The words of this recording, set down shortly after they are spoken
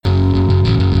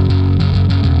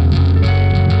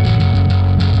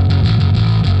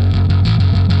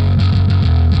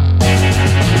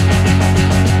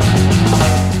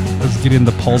in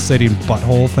the pulsating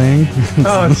butthole thing.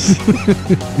 Oh, I was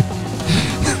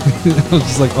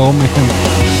just like, oh man.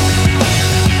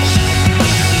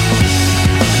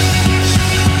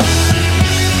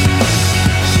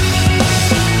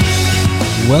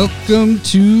 Welcome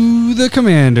to the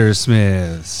Commander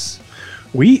Smiths.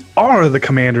 we are the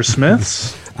Commander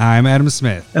Smiths. I'm Adam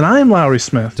Smith. And I'm Lowry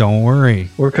Smith. Don't worry.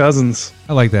 We're cousins.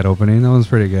 I like that opening. That one's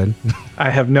pretty good. I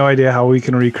have no idea how we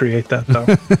can recreate that, though.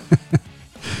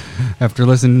 After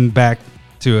listening back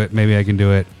to it, maybe I can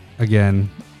do it again.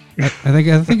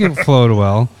 I think it flowed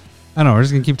well. I don't know. We're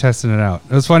just going to keep testing it out.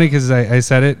 It was funny because I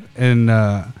said it, and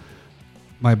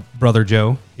my brother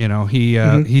Joe, he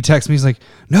texted me. He's like,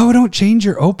 no, don't change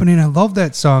your opening. I love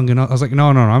that song. And I was like, no.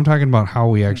 I'm talking about how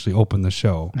we actually open the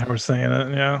show. Now we're saying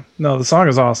it, yeah. No, the song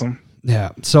is awesome.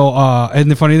 Yeah. So,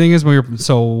 and the funny thing is,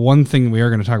 one thing we are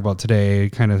going to talk about today,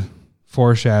 kind of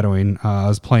foreshadowing, I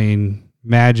was playing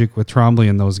Magic with Trombley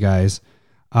and those guys.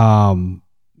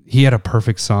 He had a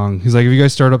perfect song. He's like, if you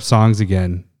guys start up songs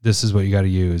again, this is what you got to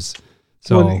use.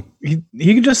 So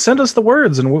he could just send us the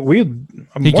words, and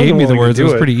he gave me the words. It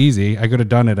was pretty easy. I could have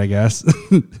done it, I guess.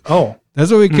 Oh,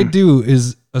 that's what we could do,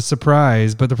 is a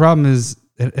surprise. But the problem is,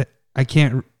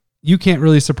 you can't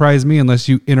really surprise me unless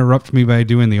you interrupt me by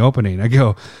doing the opening. I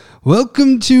go,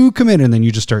 welcome to Commander, and then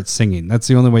you just start singing. That's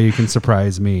the only way you can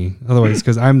surprise me. Otherwise,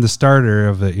 because I'm the starter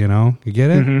of it, you get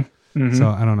it? Mm-hmm. Mm-hmm. So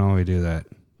I don't know how we do that.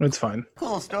 It's fine.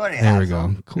 Cool story, There we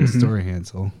go. Cool story,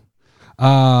 Hansel.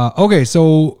 Okay,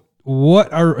 so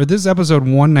this is episode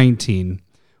 119.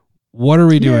 What are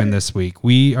we doing this week?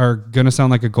 We are going to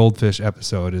sound like a goldfish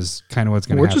episode is kind of what's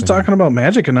going to happen. We're just talking about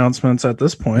Magic announcements at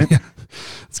this point. Yeah.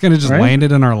 It's going to just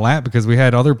landed in our lap because we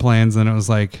had other plans, and it was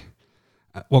like,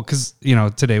 well, because,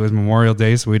 today was Memorial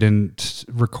Day, so we didn't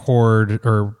record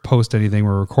or post anything.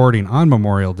 We're recording on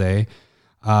Memorial Day.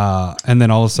 And then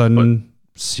all of a sudden,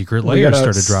 Secret Lair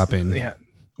started dropping. Yeah.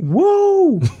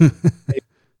 Whoa! I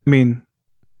mean,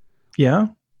 yeah.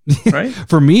 Right?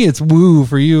 For me, it's woo.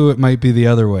 For you, it might be the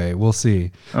other way. We'll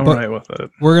see. I'm right with it.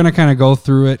 We're going to kind of go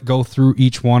through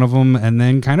each one of them, and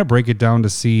then kind of break it down to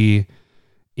see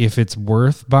if it's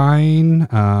worth buying,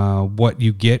 what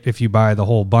you get if you buy the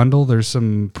whole bundle. There's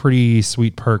some pretty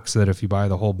sweet perks that if you buy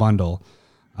the whole bundle.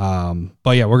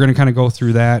 But yeah, we're going to kind of go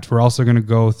through that. We're also going to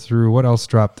go through what else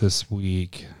dropped this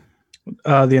week.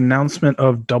 The announcement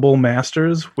of Double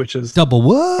Masters, which is Double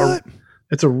what?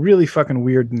 It's a really fucking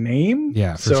weird name.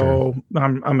 Yeah, for sure.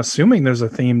 I'm assuming there's a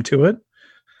theme to it.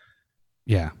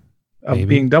 Yeah, of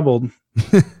being doubled.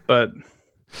 But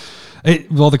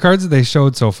the cards that they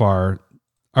showed so far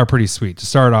are pretty sweet. To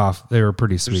start off, they were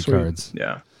pretty sweet cards.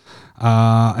 Yeah.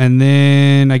 And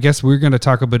then I guess we're going to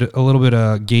talk a little bit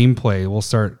of gameplay. We'll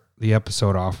start the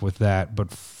episode off with that.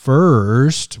 But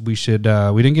first, we should.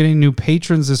 We didn't get any new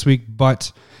patrons this week,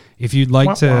 but if you'd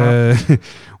like to,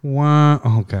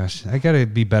 oh gosh, I gotta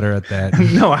be better at that.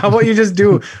 No, how about you just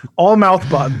do all mouth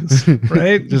buttons,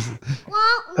 right?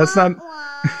 That's not.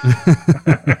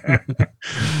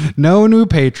 No new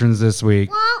patrons this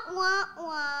week.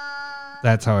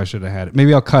 That's how I should have had it.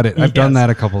 Maybe I'll cut it. I've done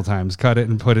that a couple of times. Cut it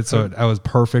and put it so I was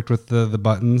perfect with the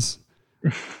buttons.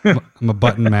 I'm a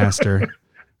button master.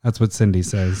 That's what Cindy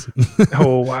says.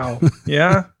 Oh wow,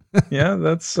 yeah.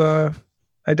 That's.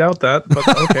 I doubt that, but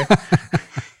okay.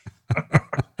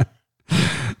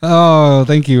 Oh,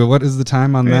 thank you. What is the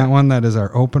time on that one? That is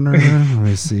our opener. Let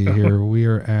me see here. We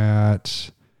are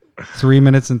at 3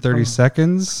 minutes and 30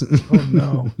 seconds. Oh,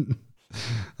 no.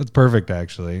 That's perfect,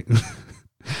 actually.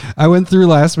 I went through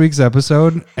last week's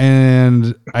episode,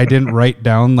 and I didn't write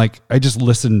down, I just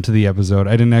listened to the episode.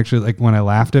 I didn't actually, when I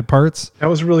laughed at parts. That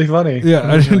was really funny.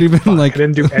 Yeah, I didn't even, I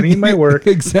didn't do any of my work.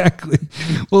 Exactly.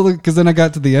 Well, because then I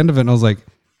got to the end of it, and I was like,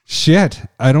 shit,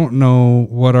 I don't know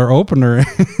what our opener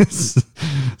is.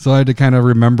 So I had to kind of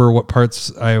remember what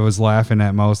parts I was laughing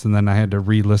at most, and then I had to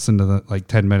re-listen to the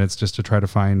 10 minutes just to try to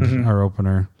find our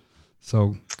opener.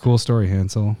 So cool story,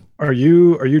 Hansel. Are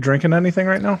you drinking anything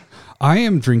right now? I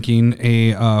am drinking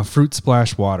a Fruit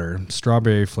Splash water,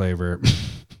 strawberry flavor.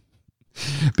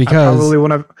 Because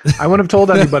I wouldn't have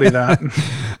told anybody that.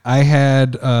 I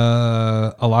had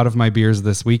a lot of my beers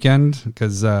this weekend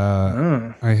because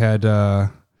I had the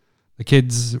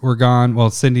kids were gone. Well,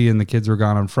 Cindy and the kids were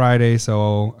gone on Friday,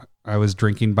 so I was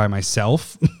drinking by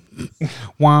myself.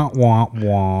 Wah wah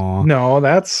wah. No,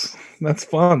 that's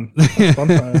fun. That's fun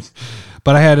times.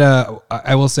 But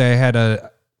I will say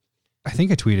I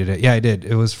think I tweeted it. Yeah, I did.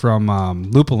 It was from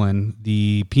Lupulin,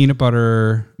 the peanut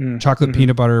butter, chocolate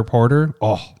peanut butter porter.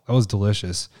 Oh, that was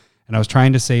delicious. And I was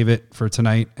trying to save it for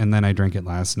tonight, and then I drank it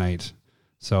last night.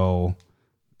 So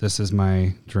this is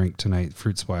my drink tonight,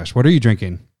 Fruit Splash. What are you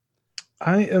drinking?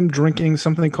 I am drinking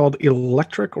something called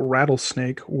Electric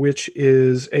Rattlesnake, which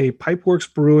is a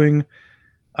Pipeworks Brewing,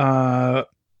 kind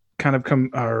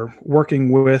of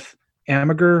working with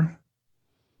Amager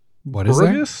What is that?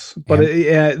 Burgess, but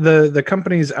the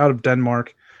company's out of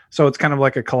Denmark, so it's kind of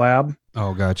like a collab.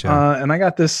 Oh, gotcha. And I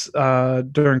got this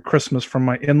during Christmas from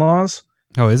my in-laws.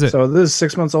 Oh, is it? So this is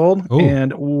 6 months old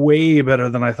and way better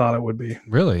than I thought it would be.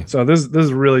 Really? So this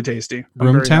is really tasty.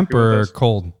 Room temp or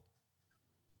cold?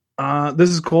 This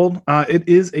is cold. It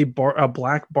is a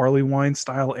black barley wine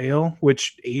style ale,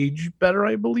 which age better,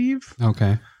 I believe.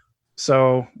 Okay.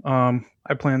 So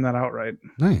I planned that out right.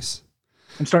 Nice.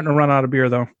 I'm starting to run out of beer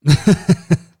though.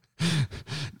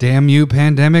 Damn you,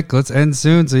 pandemic! Let's end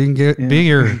soon so you can get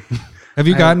beer. Have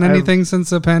you gotten anything since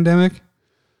the pandemic?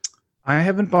 I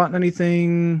haven't bought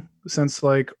anything since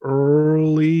like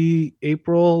early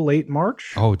April, late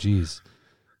March. Oh, geez.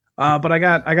 But I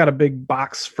got a big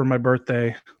box for my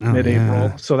birthday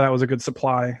mid-April, so that was a good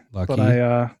supply. Lucky. But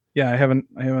I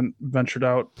haven't ventured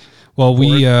out. Well,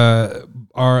 we are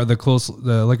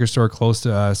the liquor store close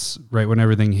to us right when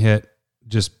everything hit,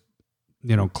 just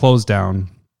closed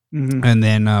down, and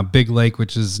then Big Lake,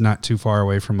 which is not too far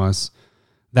away from us,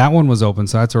 that one was open,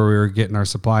 so that's where we were getting our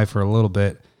supply for a little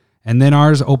bit, and then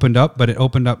ours opened up, but it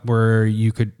opened up where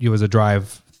it was a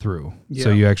drive through. Yeah. So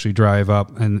you actually drive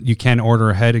up and you can order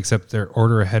ahead, except their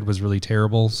order ahead was really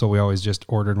terrible. So we always just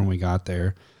ordered when we got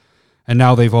there. And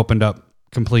now they've opened up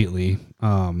completely.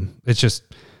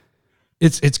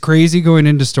 It's crazy going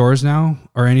into stores now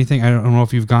or anything. I don't know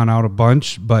if you've gone out a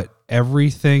bunch, but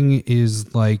everything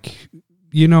is like,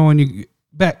 when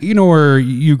where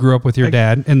you grew up with your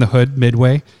dad in the hood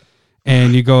Midway,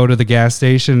 and you go to the gas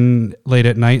station late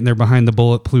at night and they're behind the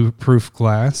bulletproof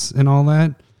glass and all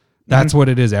that. That's what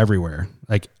it is everywhere.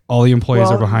 Like all the employees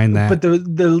are behind that. But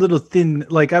the little thin,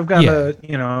 like I've got I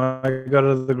go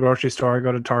to the grocery store, I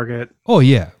go to Target. Oh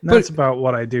yeah. That's about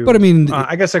what I do. But I mean,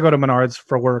 I guess I go to Menards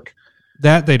for work.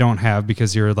 That they don't have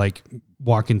because you're like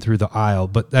walking through the aisle,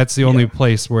 but that's the only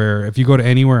place where if you go to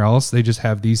anywhere else, they just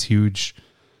have these huge,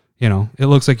 it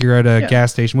looks like you're at a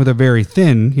gas station with a very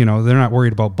thin, they're not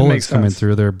worried about bullets coming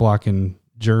through. They're blocking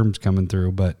germs coming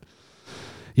through, but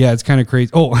yeah, it's kind of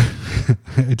crazy. Oh,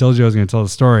 I told you I was going to tell the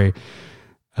story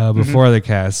before the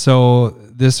cast. So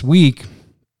this week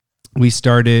we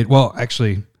started,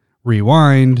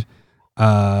 rewind.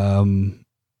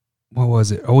 What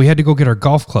was it? Oh, we had to go get our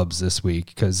golf clubs this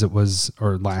week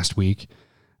or last week.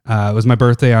 It was my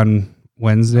birthday on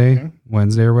Wednesday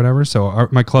or whatever. So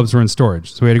my clubs were in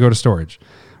storage. So we had to go to storage.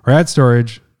 We're at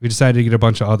storage. We decided to get a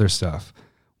bunch of other stuff.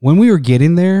 When we were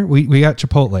getting there, we got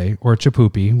Chipotle or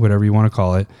Chipoopy, whatever you want to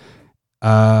call it.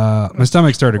 My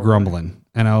stomach started grumbling,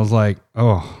 and I was like,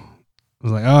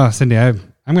 Cindy, I'm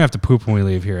going to have to poop when we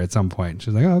leave here at some point.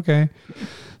 She's like, oh, okay.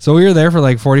 So we were there for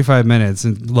like 45 minutes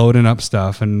and loading up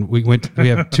stuff, and we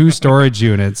have 2 storage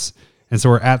units, and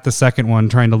so we're at the second one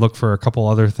trying to look for a couple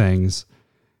other things,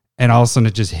 and all of a sudden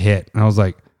it just hit, and I was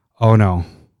like, oh no.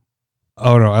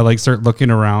 I start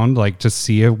looking around to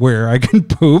see where I can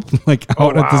poop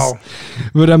out at this.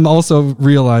 But I'm also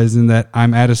realizing that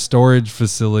I'm at a storage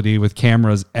facility with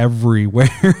cameras everywhere.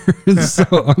 So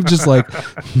I'm just like,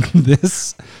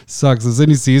 this sucks. And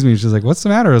Sydney sees me and she's like, what's the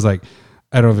matter? I was like,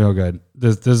 I don't feel good.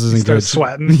 This isn't good.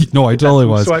 Sweating. No, I totally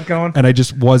was. Sweat going. And I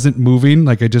just wasn't moving.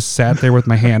 I just sat there with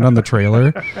my hand on the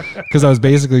trailer because I was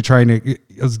basically I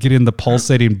was getting the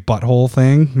pulsating butthole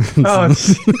thing.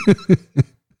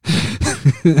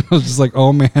 I was just like,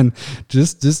 oh man,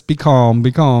 just be calm.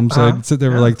 So I'd sit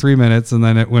there for like 3 minutes and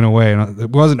then it went away, and it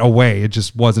wasn't away. It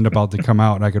just wasn't about to come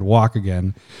out and I could walk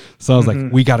again. So I was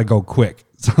like, we got to go quick.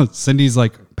 So Cindy's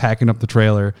like packing up the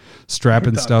trailer,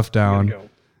 strapping stuff down,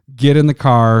 get in the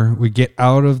car. We get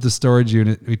out of the storage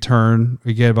unit. We turn,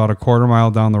 we get about a quarter mile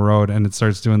down the road and it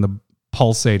starts doing the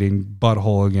pulsating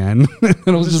butthole again. And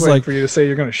I was just like, for you to say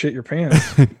you're going to shit your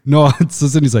pants. No. So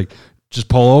Cindy's like, just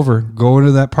pull over, go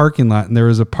into that parking lot. And there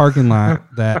is a parking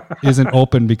lot that isn't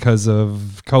open because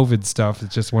of COVID stuff.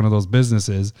 It's just one of those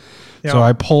businesses. Yeah. So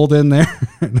I pulled in there,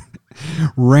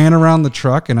 ran around the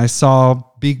truck, and I saw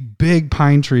big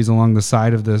pine trees along the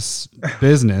side of this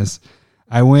business.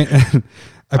 I went and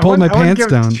I pulled my pants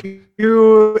down.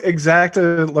 You exact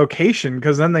location,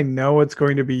 because then they know it's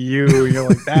going to be you. You're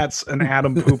like, that's an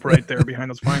Adam poop right there behind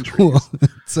those pine trees. Well,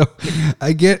 so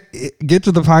I get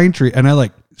to the pine tree and I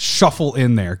shuffle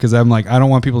in there because I'm like, I don't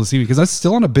want people to see me because I'm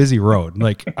still on a busy road.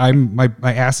 Like my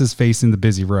ass is facing the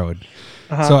busy road.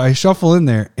 So I shuffle in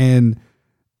there, and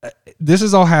this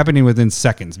is all happening within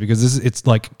seconds because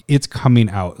it's coming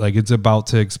out, like it's about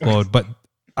to explode. But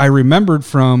I remembered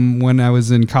from when I was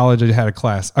in college, I had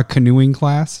a canoeing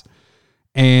class.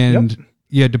 And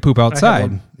you had to poop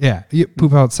outside. Yeah, you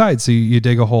poop outside. So you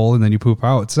dig a hole and then you poop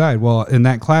outside. Well, in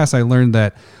that class, I learned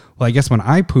that, well, I guess when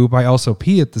I poop, I also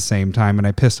pee at the same time, and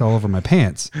I pissed all over my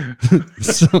pants.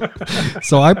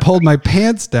 so I pulled my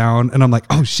pants down, and I'm like,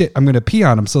 oh shit, I'm going to pee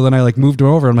on them. So then I like moved them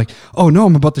over. I'm like, oh no,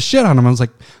 I'm about to shit on them. I was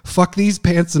like, fuck these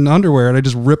pants and underwear. And I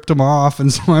just ripped them off.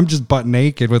 And so I'm just butt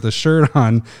naked with a shirt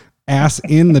on, ass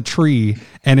in the tree,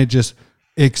 and it just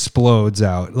explodes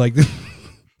out. Like,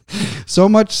 so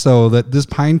much so that this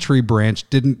pine tree branch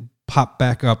didn't pop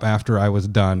back up after I was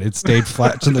done. It stayed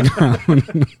flat to the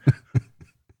ground.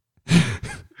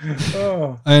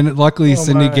 And luckily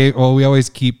Cindy gave, well, we always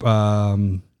keep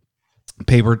not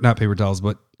paper towels,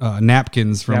 but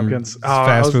napkins from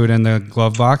fast food in the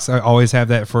glove box. I always have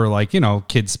that for, like,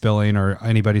 kids spilling or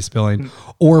anybody spilling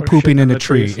or pooping in a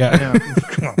tree. Yeah.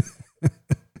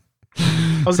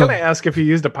 I was going to ask if you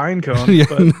used a pine cone,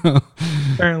 but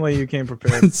apparently you came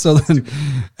prepared. So then,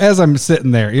 as I'm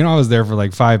sitting there, I was there for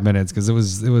like 5 minutes because it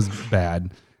was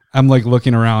bad. I'm like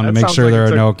looking around to make sure there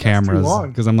are no cameras,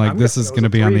 because I'm like, this is going to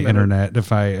be on the internet.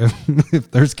 If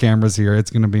there's cameras here,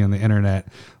 it's going to be on the internet.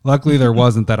 Luckily there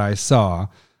wasn't that I saw.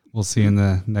 We'll see in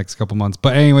the next couple months.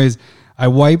 But anyways, I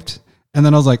wiped, and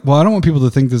then I was like, well, I don't want people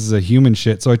to think this is a human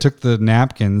shit. So I took the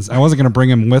napkins. I wasn't going to bring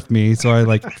them with me. So I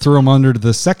like threw them under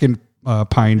the second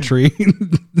pine tree.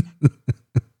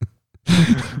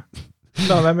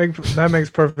 No, that makes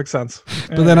perfect sense.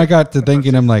 But then I got to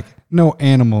thinking, I'm like, no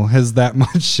animal has that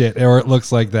much shit, or it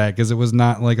looks like that, because it was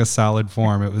not like a solid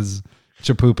form. It was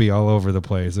chapoopy all over the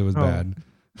place. It was bad.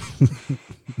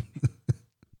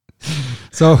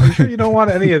 So are you sure you don't want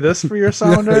any of this for your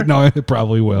sounder? No, it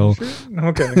probably will. Sure?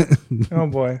 Okay. Oh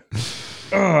boy.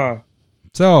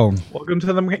 So welcome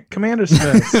to the Commander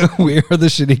Smiths. We are the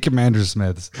shitty Commander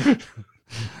Smiths.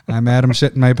 I'm Adam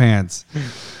shit in my pants.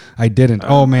 I didn't.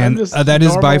 Oh man, that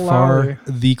is by far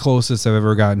the closest I've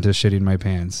ever gotten to shitting my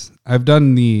pants. I've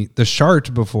done the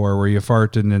shart before, where you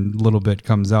fart and then a little bit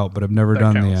comes out, but I've never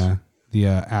done the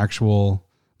actual.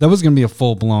 That was going to be a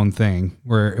full blown thing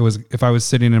where it was. If I was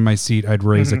sitting in my seat, I'd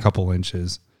raise a couple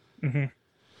inches. Mm-hmm.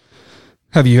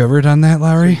 Have you ever done that,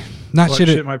 Lowry? Not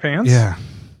shit my pants. Yeah.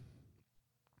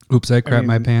 Oops, I crapped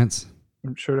my pants.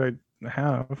 I'm sure I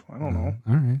have. I don't know.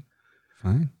 All right,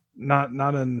 fine. Not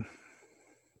in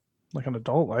like an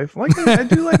adult life. Like I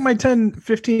do like my 10,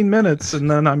 15 minutes, and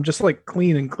then I'm just like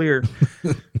clean and clear.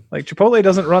 Like Chipotle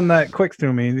doesn't run that quick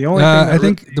through me. The only thing I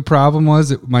think the problem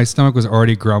was my stomach was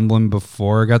already grumbling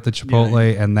before I got the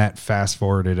Chipotle, and that fast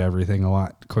forwarded everything a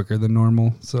lot quicker than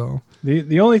normal. So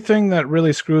the only thing that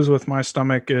really screws with my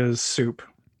stomach is soup.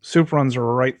 Soup runs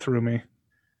right through me.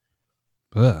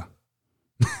 Ugh.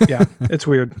 Yeah, it's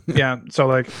weird. Yeah, so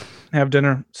like have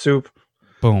dinner, soup.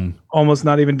 Boom. Almost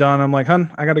not even done. I'm like,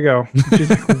 hun, I gotta go. She's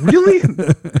like, really?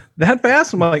 That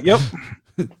fast? I'm like, yep.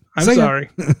 I'm sorry.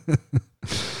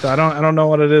 So I don't know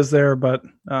what it is there, but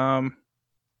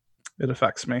it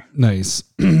affects me. Nice.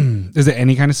 Is it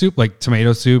any kind of soup, like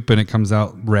tomato soup, and it comes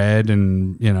out red,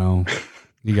 and you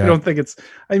got? I don't think it's.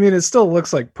 I mean, it still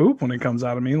looks like poop when it comes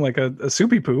out of me, like a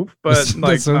soupy poop. But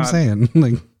that's what I'm saying.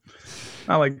 Like,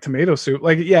 not like tomato soup.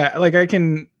 Like, yeah, like I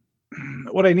can.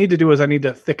 What I need to do is I need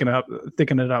to thicken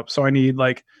it up. So I need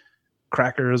like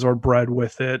crackers or bread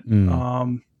with it.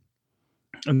 And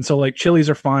so like chilies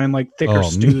are fine. Like thicker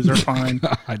stews are fine.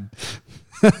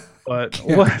 But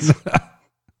what?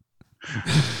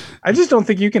 I just don't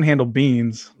think you can handle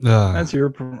beans. That's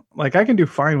your, like, I can do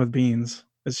fine with beans.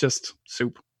 It's just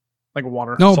soup, like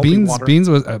water. No, beans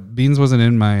wasn't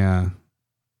in my,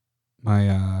 my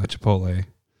Chipotle.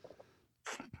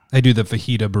 I do the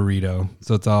fajita burrito,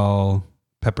 so it's all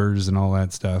peppers and all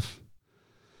that stuff.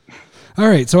 All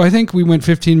right, so I think we went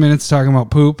 15 minutes talking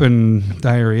about poop and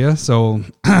diarrhea, so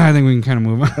I think we can kind of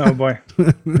move on. Oh, boy.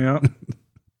 Yeah.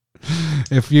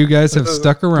 If you guys have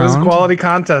stuck around. This is quality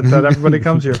content that everybody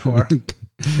comes here for.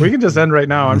 We can just end right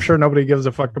now. I'm sure nobody gives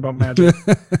a fuck about magic.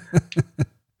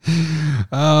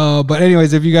 But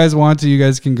anyways, if you guys want to, you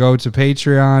guys can go to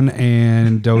Patreon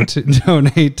and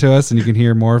donate to us, and you can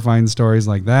hear more fine stories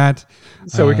like that.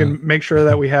 So we can make sure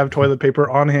that we have toilet paper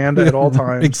on hand at all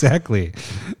times. Exactly.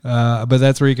 But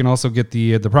that's where you can also get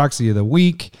the proxy of the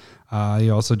week.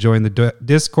 You also join the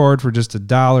Discord for just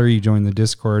 $1. You join the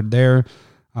Discord there.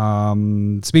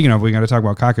 Speaking of, we got to talk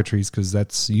about cockatrice,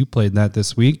 because you played that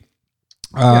this week.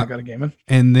 I got a game in.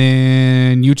 And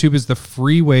then YouTube is the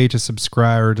free way to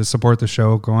subscribe or to support the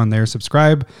show. Go on there,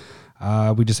 subscribe.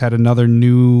 We just had another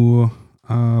new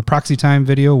Proxy Time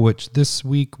video, which this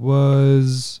week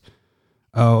was,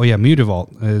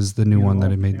 Mutavault is the new one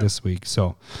that I made this week.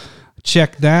 So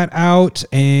check that out.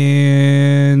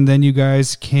 And then you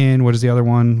guys can, what is the other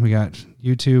one? We got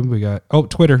YouTube. We got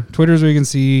Twitter. Twitter's where you can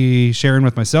see sharing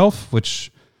with myself,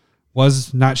 which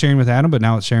was not sharing with Adam, but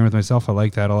now it's sharing with myself. I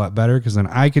like that a lot better because then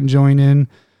I can join in.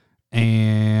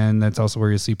 And that's also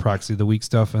where you see Proxy of the Week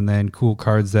stuff, and then cool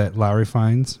cards that Lowry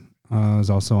finds is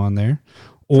also on there.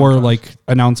 Or like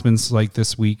announcements like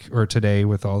this week or today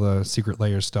with all the Secret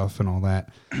Layer stuff and all that.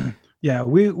 Yeah,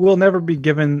 we will never be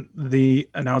given the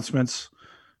announcements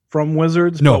from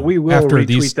Wizards, but we will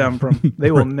retweet them from.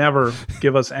 They will never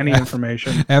give us any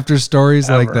information after stories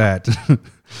ever. Like that.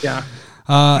 Yeah.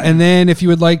 And then if you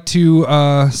would like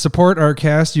to support our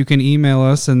cast, you can email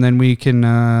us, and then we can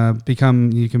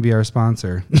you can be our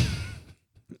sponsor.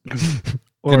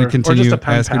 Or just a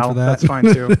pen pal. That's fine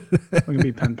too. We can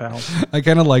be pen pals. I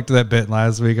kind of liked that bit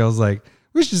last week. I was like,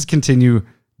 we should just continue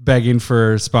begging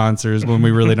for sponsors when we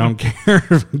really don't care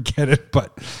if we get it.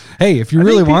 But hey, if you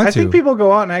really want to. I think people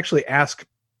go out and actually ask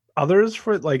others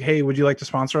for like, hey, would you like to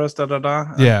sponsor us?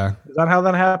 Yeah. Is that how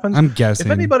that happens? I'm guessing.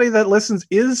 If anybody that listens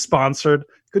is sponsored,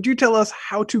 could you tell us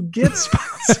how to get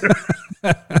sponsored?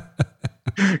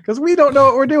 Because we don't know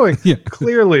what we're doing. Yeah.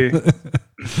 Clearly.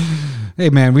 Hey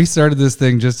man, we started this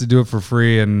thing just to do it for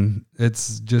free, and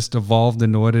it's just evolved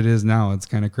into what it is now. It's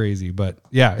kind of crazy, but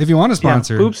yeah, if you want to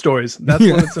sponsor, poop stories. That's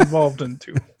what it's evolved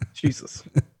into. Jesus.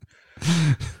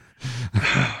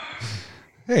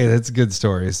 Hey, that's good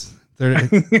stories.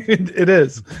 It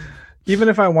is. Even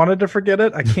if I wanted to forget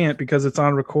it, I can't because it's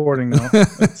on recording now.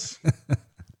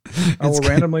 I will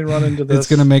randomly run into this. It's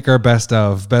going to make our best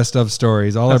of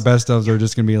stories. All our best ofs are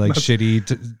just going to be like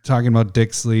shitty, talking about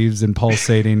dick sleeves and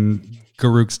pulsating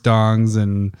Garuk's dongs.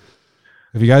 And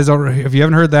if you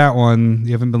haven't heard that one,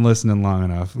 you haven't been listening long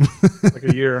enough. Like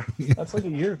a year. That's like a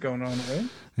year going on, right?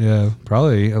 Yeah,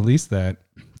 probably at least that.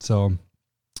 So,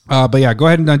 but yeah, go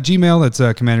ahead and on Gmail.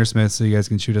 That's Commander Smith, so you guys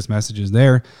can shoot us messages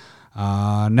there.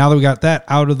 Now that we got that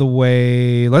out of the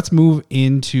way, let's move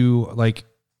into like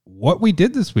what we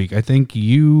did this week. I think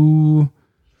you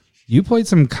played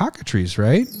some Cockatrice,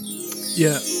 right?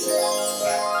 Yeah.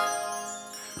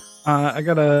 I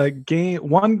got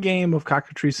one game of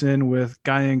Cockatrice in with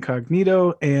Gaia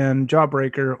Incognito and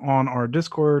Jawbreaker on our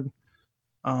Discord.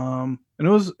 And it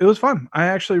was fun. I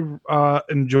actually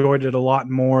enjoyed it a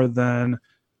lot more than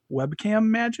webcam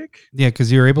Magic. Yeah,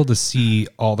 because you're able to see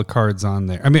all the cards on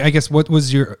there. I mean, I guess what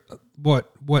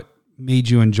made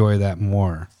you enjoy that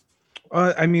more?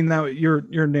 I mean, now you're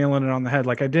nailing it on the head.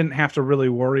 Like I didn't have to really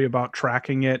worry about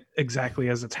tracking it exactly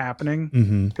as it's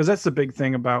happening, because that's the big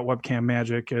thing about webcam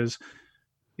Magic is,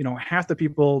 half the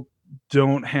people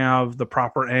don't have the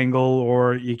proper angle,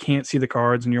 or you can't see the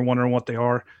cards and you're wondering what they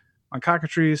are. On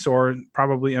Cockatrice or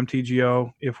probably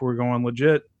MTGO, if we're going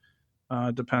legit,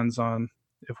 depends on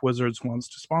if Wizards wants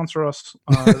to sponsor us.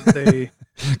 They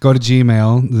go to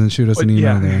Gmail and shoot us an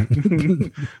email there.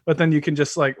 But then you can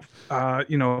just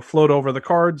float over the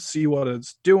cards, see what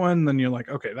it's doing. Then you're like,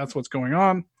 okay, that's what's going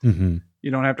on. Mm-hmm. You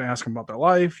don't have to ask them about their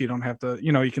life. You don't have to,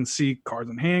 you can see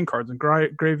cards in hand, cards in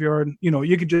graveyard.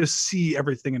 You can just see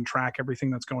everything and track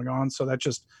everything that's going on. So that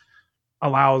just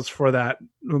allows for that,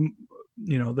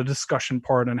 the discussion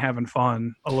part and having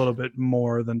fun a little bit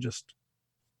more than just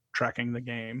tracking the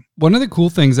game. One of the cool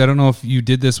things, I don't know if you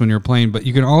did this when you were playing, but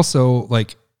you can also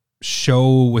like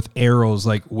show with arrows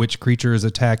like which creature is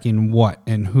attacking what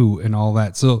and who and all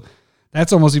that. So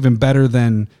that's almost even better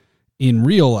than in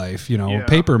real life,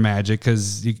 paper Magic,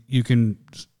 because you can,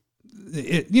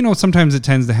 sometimes it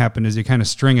tends to happen is you kind of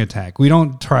string attack. We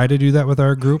don't try to do that with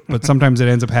our group, but sometimes it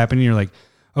ends up happening. You're like,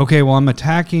 okay, well, I'm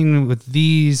attacking with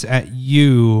these at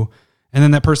you, and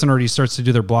then that person already starts to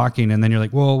do their blocking, and then you're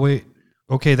like, well, wait,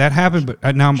 okay, that happened,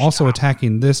 but now I'm also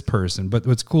attacking this person. But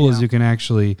what's cool is you can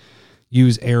actually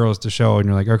use arrows to show, and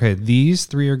you're like, okay, these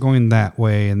three are going that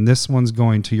way, and this one's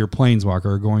going to your Planeswalker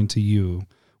or going to you,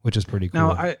 which is pretty cool.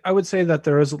 Now, I would say that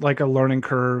there is like a learning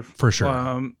curve. For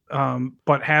sure.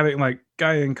 But having like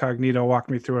Gaia Incognito walk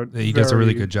me through it. He does a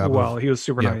really good job. Well, he was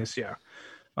super nice, yeah.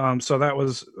 So that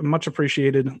was much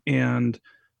appreciated. And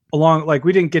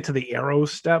we didn't get to the arrow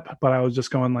step, but I was just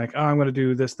going like, I'm going to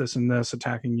do this, this, and this,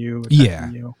 attacking you.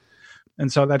 You.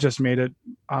 And so that just made it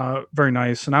very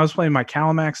nice. And I was playing my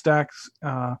Calamax decks,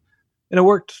 and it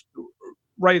worked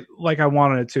right like I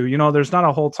wanted it to. There's not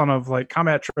a whole ton of like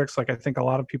combat tricks like I think a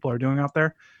lot of people are doing out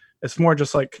there. It's more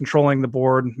just like controlling the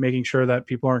board, making sure that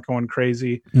people aren't going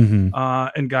crazy. Mm-hmm.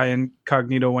 And Gaia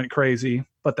Incognito went crazy,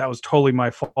 but that was totally my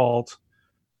fault.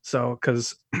 So,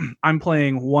 because I'm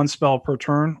playing one spell per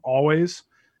turn always,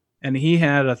 and he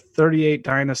had a 38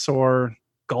 dinosaur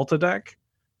Ghalta deck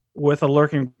with a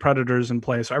Lurking Predators in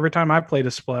play. So every time I played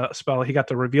a spell, he got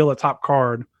to reveal a top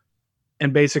card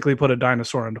and basically put a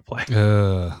dinosaur into play.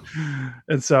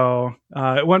 And so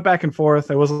it went back and forth.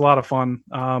 It was a lot of fun.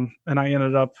 And I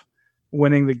ended up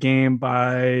winning the game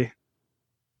by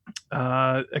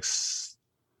the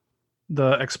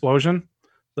explosion.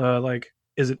 The like,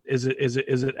 is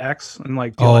it X and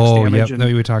like deal X damage?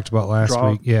 That we talked about last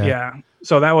week. Yeah.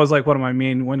 So that was like one of my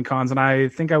main win cons, and I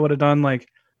think I would have done like,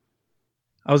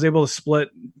 I was able to split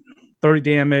 30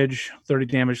 damage, 30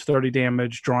 damage, 30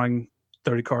 damage, drawing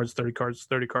 30 cards, 30 cards,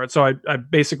 30 cards. So I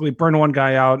basically burn one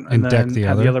guy out and then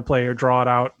have the other player draw it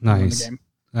out. Nice. And win the game.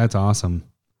 That's awesome.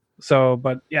 So,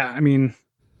 but yeah, I mean,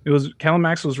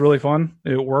 Calamax was really fun.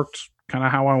 It worked kind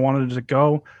of how I wanted it to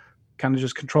go. Kind of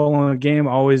just controlling the game,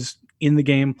 always in the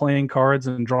game, playing cards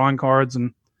and drawing cards, and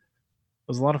it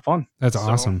was a lot of fun. That's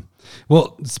awesome.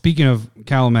 Well, speaking of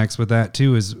Calamax with that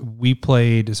too, is we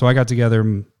played, so I got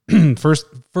together first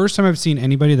time I've seen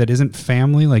anybody that isn't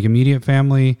family, like immediate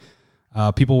family,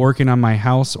 people working on my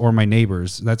house or my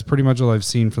neighbors. That's pretty much all I've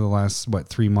seen for the last,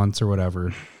 3 months or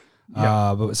whatever.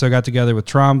 Yeah. So I got together with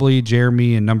Trombley,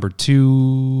 Jeremy, and number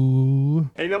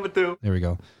 2. Hey, number 2. There we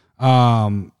go.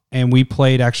 And we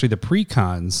played actually the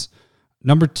pre-cons.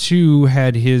 Number 2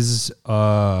 had his,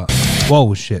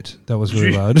 whoa, shit. That was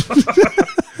really loud.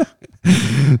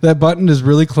 That button is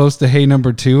really close to hey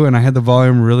number 2, and I had the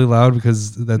volume really loud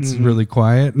because that's really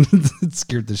quiet. It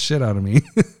scared the shit out of me.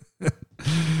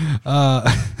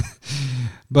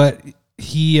 But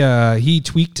he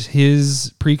tweaked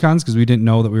his precons because we didn't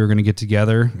know that we were going to get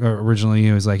together. Originally,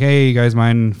 he was like, "Hey, you guys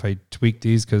mind if I tweak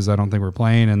these because I don't think we're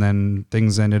playing?" And then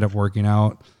things ended up working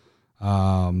out.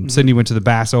 Sydney went to the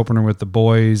Bass opener with the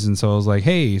boys, and so I was like,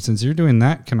 "Hey, since you're doing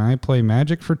that, can I play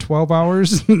Magic for 12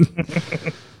 hours?"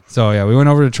 So yeah, we went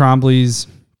over to Trombley's.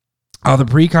 Oh, the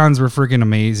precons were freaking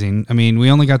amazing. I mean, we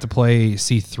only got to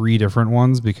see 3 different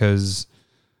ones because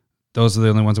those are the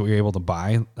only ones that we were able to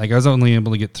buy. Like I was only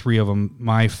able to get 3 of them.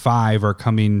 My 5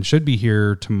 should be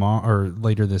here tomorrow or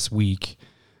later this week.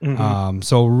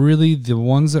 So really the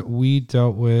ones that we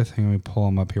dealt with, hang on, let me pull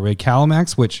them up here. We had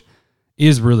Calamax, which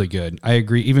is really good. I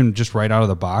agree. Even just right out of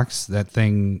the box, that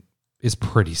thing is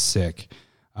pretty sick.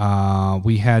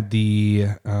 We had the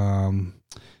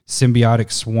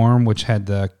Symbiotic Swarm, which had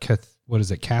the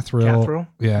Cathril?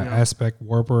 Yeah, Aspect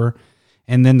Warper.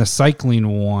 And then the Cycling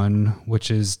one,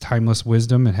 which is Timeless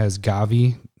Wisdom. It has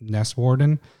Gavi, Nest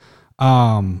Warden.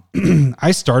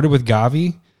 I started with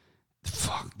Gavi.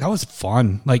 Fuck, that was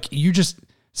fun. Like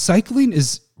cycling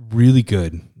is really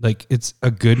good. Like it's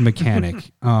a good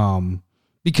mechanic.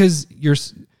 Because you're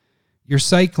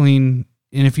cycling,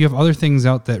 and if you have other things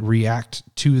out that react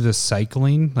to the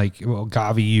cycling, like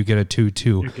Gavi, you get a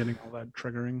 2/2. You're getting all that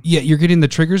triggering. Yeah, you're getting the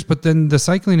triggers, but then the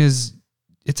cycling it's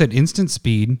at instant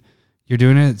speed. You're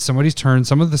doing it at somebody's turn.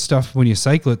 Some of the stuff when you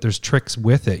cycle it, there's tricks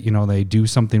with it. They do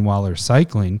something while they're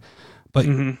cycling, but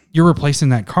you're replacing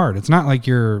that card. It's not like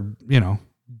you're,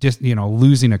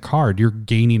 losing a card. You're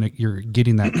getting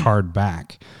that card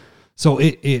back. So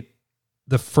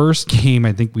the first game,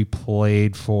 I think we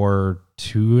played for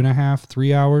 2.5,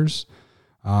 3 hours.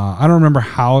 I don't remember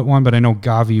how it won, but I know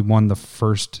Gavi won the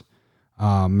first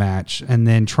match. And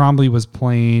then Trombley was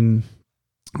playing,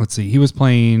 he was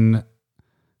playing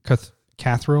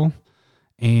Cathril,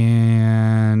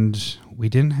 and we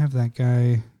didn't have that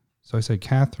guy. So I said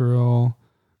Cathril,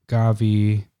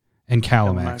 Gavi, and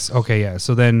Calamax. Okay, yeah.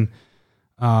 So then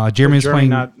Jeremy was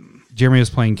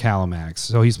playing Calamax.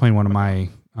 So he's playing one of my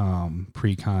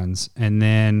precons. And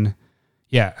then,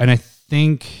 yeah, and I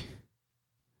think,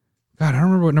 God, I don't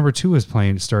remember what number 2 was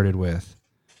started with.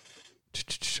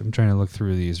 I'm trying to look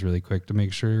through these really quick to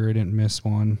make sure I didn't miss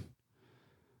one.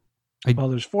 Well,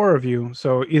 there's 4 of you,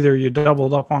 so either you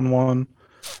doubled up on one,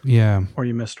 or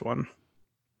you missed one.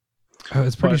 I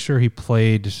was pretty sure he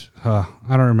played. I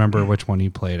don't remember which one he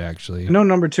played actually. I know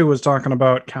number 2 was talking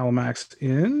about Calamax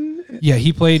in. Yeah,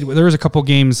 he played. There was a couple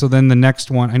games. So then the next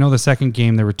one, I know the second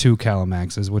game there were 2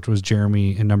 Calamaxes, which was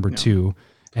Jeremy and number 2,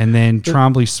 and then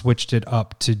Trombley switched it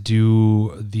up to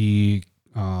do the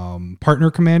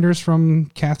partner commanders from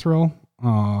Cathril.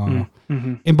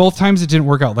 And both times it didn't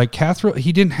work out. Like Cathril,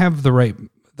 he didn't have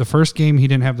the first game, he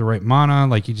didn't have the right mana.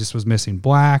 Like he just was missing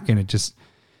black, and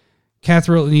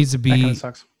Cathril needs to be. That kind of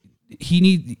sucks.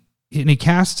 And he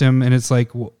cast him, and it's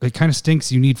like, well, it kind of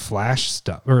stinks. You need flash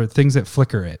stuff or things that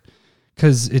flicker it,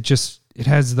 because it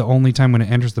has the only time when it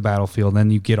enters the battlefield, then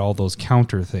you get all those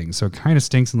counter things. So it kind of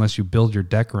stinks unless you build your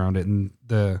deck around it. And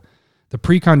the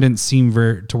precon didn't seem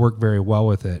to work very well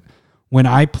with it. When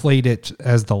I played it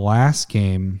as the last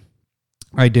game,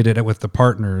 I did it with the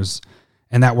partners,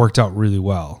 and that worked out really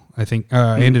well. I think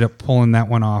I ended up pulling that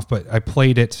one off, but I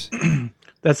played it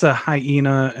That's a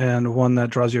hyena and one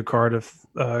that draws you a card if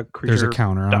creature There's a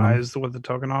counter on dies with the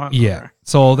token on it. Yeah. Okay.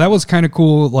 So that was kind of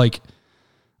cool. Like,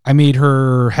 I made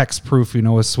her hex proof,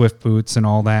 with Swift Boots and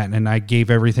all that. And I gave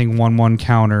everything 1/1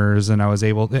 counters, and I was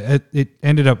able to, it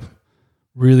ended up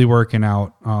really working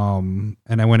out. And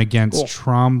I went against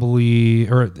Trombley,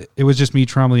 or it was just me,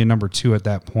 Trombley, and number 2 at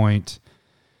that point.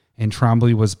 And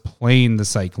Trombley was playing the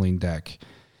cycling deck.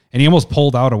 And he almost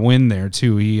pulled out a win there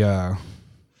too. He,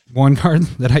 one card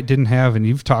that I didn't have, and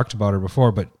you've talked about her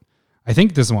before, but I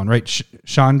think this one, right?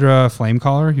 Chandra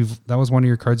Flamecaller. That was one of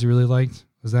your cards you really liked.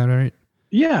 Was that right?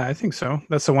 Yeah, I think so.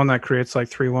 That's the one that creates like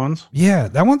 3/1s. Yeah,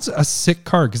 that one's a sick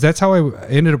card because that's how I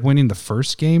ended up winning the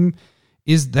first game.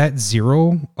 Is that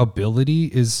 0 ability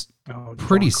is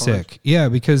pretty sick. Yeah,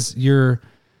 because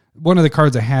one of the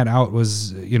cards I had out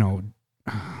was, oh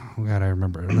God, I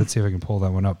remember. Let's see if I can pull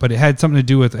that one up. But it had something to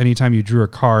do with anytime you drew a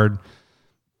card,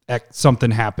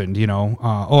 something happened, and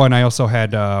I also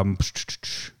had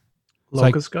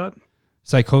Locust God?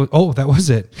 That was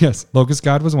it. Yes, Locust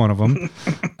God was one of them.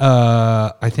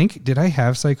 I think, did I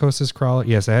have Psychosis Crawler?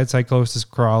 Yes, I had Psychosis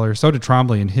Crawler. So did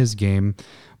Trombley in his game.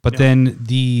 But then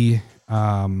the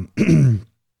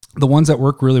ones that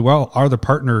work really well are the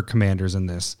partner commanders in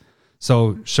this.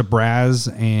 So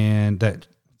Shabraz and that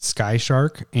Sky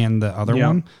Shark and the other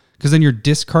one. Because then you're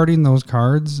discarding those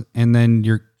cards, and then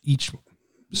you're each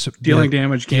dealing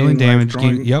damage.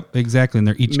 Yep, exactly. And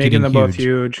they're each making them huge. both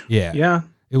huge. Yeah.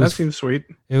 That seems sweet.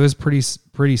 It was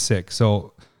pretty sick.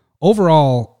 So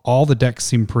overall, all the decks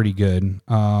seem pretty good.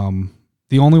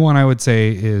 The only one I would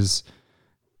say is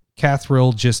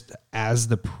Cathril, just as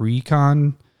the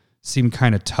pre-con, seemed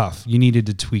kind of tough. You needed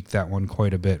to tweak that one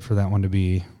quite a bit for that one to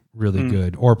be really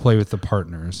good, or play with the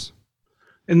partners.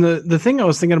 And the thing I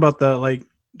was thinking about,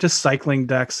 just cycling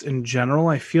decks in general,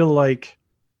 I feel like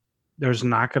there's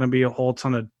not going to be a whole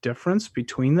ton of difference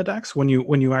between the decks when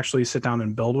you actually sit down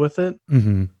and build with it.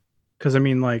 Mm-hmm. Because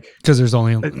because there's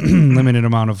only a limited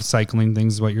amount of cycling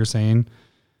things, is what you're saying.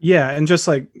 Yeah, and just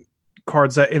like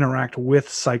cards that interact with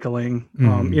cycling.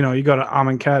 You go to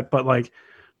Amonkhet, but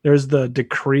there's the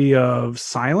Decree of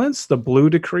Silence, the blue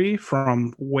decree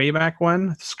from way back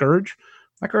when, Scourge.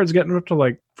 That card's getting up to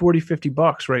 $40,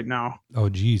 $50 right now. Oh,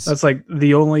 geez. That's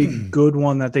the only good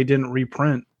one that they didn't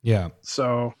reprint. Yeah.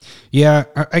 So yeah,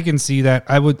 I can see that.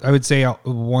 I would say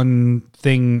one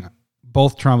thing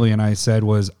both Trombley and I said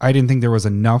was I didn't think there was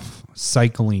enough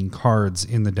cycling cards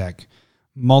in the deck.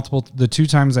 The 2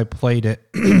 times I played it,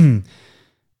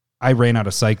 I ran out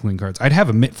of cycling cards. I'd have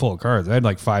a mitt full of cards. I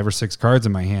had 5 or 6 cards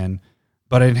in my hand,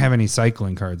 but I didn't have any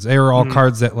cycling cards. They were all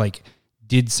cards that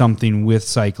did something with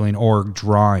cycling or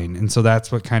drawing. And so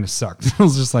that's what kind of sucked. I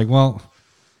was just well,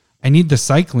 I need the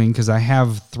cycling because I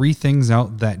have 3 things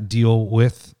out that deal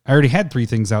with, I already had 3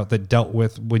 things out that dealt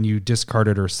with when you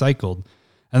discarded or cycled.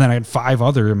 And then I had 5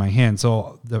 other in my hand.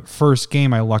 So the first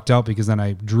game I lucked out because then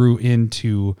I drew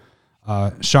into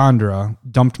Chandra,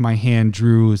 dumped my hand,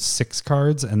 drew 6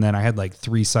 cards, and then I had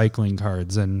 3 cycling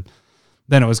cards. And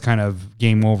then it was kind of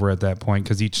game over at that point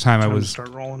because each time I was start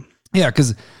rolling. Yeah,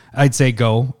 because I'd say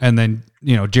go, and then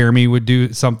Jeremy would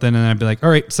do something, and I'd be like, all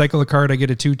right, cycle a card. I get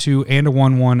a 2/2 and a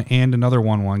 1/1 and another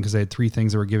 1/1 because I had 3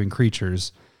 things that were giving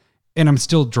creatures, and I'm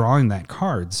still drawing that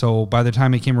card. So by the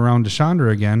time it came around to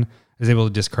Chandra again, I was able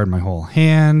to discard my whole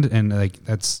hand, and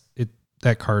that's it.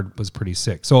 That card was pretty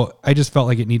sick. So I just felt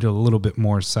like it needed a little bit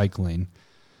more cycling.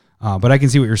 But I can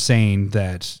see what you're saying,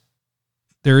 that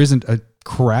there isn't a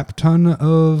crap ton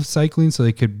of cycling, so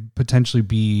they could potentially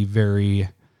be very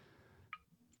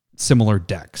similar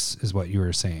decks, is what you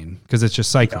were saying, because it's just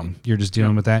cycling. You're just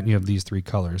dealing with that, and you have these 3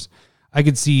 colors. I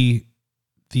could see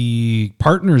the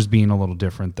partners being a little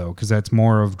different though, because that's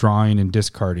more of drawing and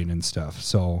discarding and stuff.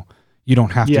 So you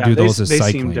don't have to do those as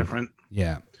cycling. They seem different.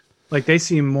 Yeah, they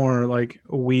seem more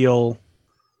wheel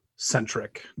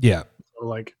centric. Yeah, so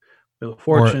Wheel of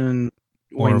Fortune,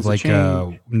 or of a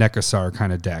Nekasar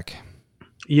kind of deck.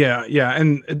 Yeah,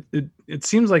 and it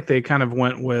seems like they kind of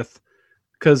went with,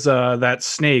 because that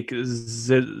snake,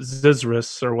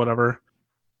 Zizris or whatever,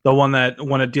 the one that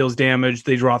when it deals damage,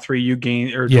 they draw 3, you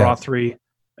gain, or draw 3,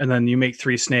 and then you make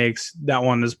 3 snakes. That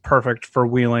one is perfect for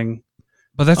wheeling.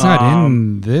 But that's not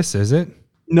in this, is it?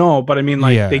 No, but I mean,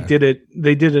 they did it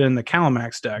in the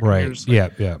Calamax deck. Right.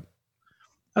 Yeah.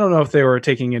 I don't know if they were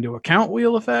taking into account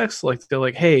wheel effects.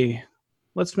 They're hey,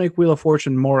 let's make Wheel of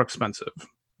Fortune more expensive.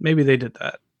 Maybe they did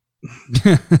that.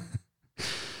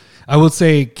 I will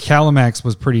say Calamax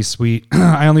was pretty sweet.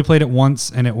 I only played it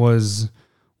once, and it was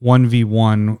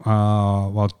 1v1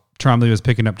 while Trombley was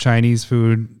picking up Chinese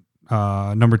food.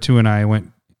 Number 2 and I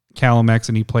went Calamax,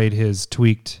 and he played his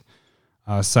tweaked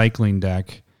cycling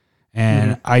deck.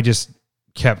 and I just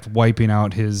kept wiping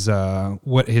out his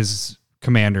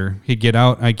commander. He'd get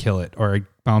out, I'd kill it, or I'd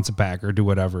bounce it back, or do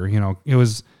whatever.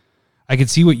 I could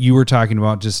see what you were talking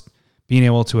about, just being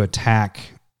able to attack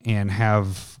and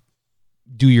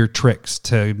do your tricks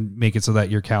to make it so that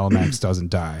your Calamax doesn't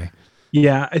die.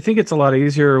 Yeah, I think it's a lot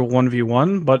easier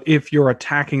 1v1, but if you're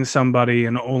attacking somebody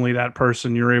and only that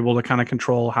person, you're able to kind of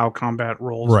control how combat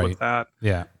rolls with that.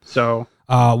 Yeah. So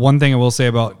one thing I will say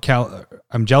about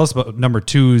I'm jealous about number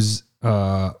 2's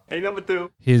number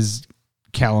 2. His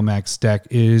Calamax deck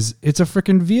it's a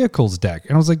freaking vehicles deck.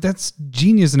 And I was like, that's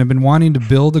genius. And I've been wanting to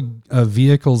build a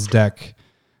vehicles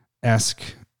deck-esque,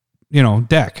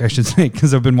 deck, I should say,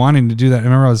 because I've been wanting to do that. I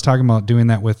remember I was talking about doing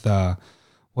that with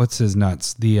what's his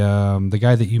nuts? The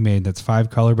guy that you made that's 5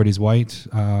 color, but he's white,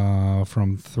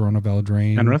 from Throne of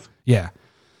Eldraine. Penrith? Yeah.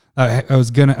 I was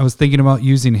thinking about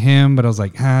using him, but I was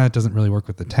like, it doesn't really work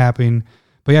with the tapping.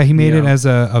 But yeah, he made it as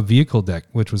a vehicle deck,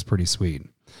 which was pretty sweet.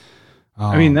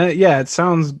 I mean, it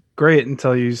sounds great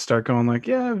until you start going like,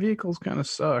 vehicles kind of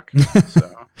suck.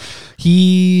 So.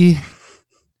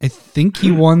 I think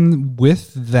he won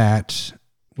with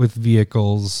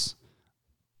vehicles.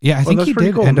 Yeah, I think he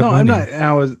did cool. end up winning.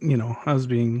 I was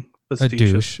being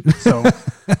facetious. A douche. So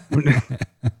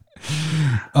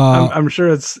I'm sure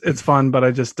it's fun, but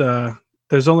I just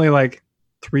there's only like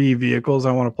 3 vehicles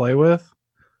I want to play with.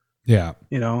 Yeah.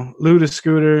 Luda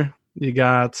Scooter, you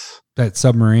got that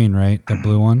submarine, right? That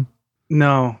blue one?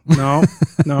 No.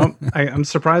 I'm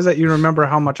surprised that you remember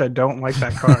how much I don't like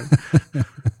that card.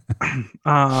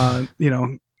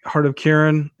 Heart of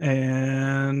Kiran,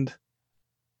 and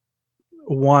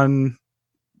one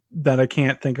that I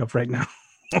can't think of right now.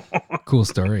 Cool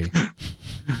story.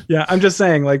 Yeah, I'm just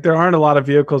saying, like, there aren't a lot of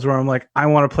vehicles where I'm like, I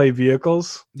want to play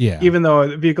vehicles. Yeah. Even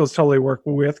though vehicles totally work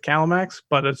with Calamax,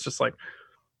 but it's just like,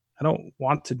 I don't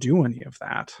want to do any of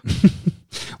that.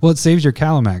 Well, it saves your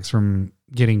Calamax from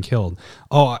getting killed.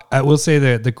 Oh, I will say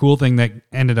that the cool thing that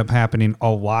ended up happening a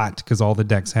lot, because all the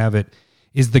decks have it,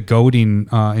 is the goading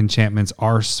enchantments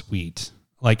are sweet.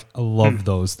 Like, I love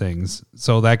those things.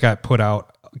 So that got put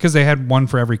out because they had one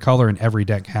for every color and every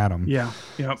deck had them. Yeah.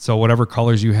 Yep. So whatever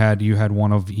colors you had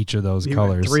one of each of those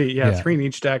colors. 3. Yeah, 3 in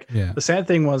each deck. Yeah. The sad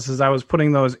thing was I was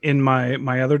putting those in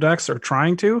my other decks, or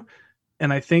trying to,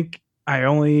 and I think I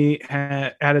only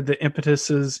added the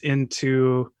impetuses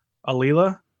into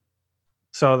Alila,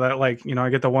 so that I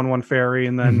get the 1/1 fairy,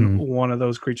 and then one of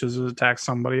those creatures attacks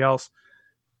somebody else.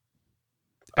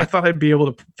 I thought I'd be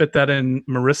able to fit that in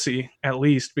Marissi at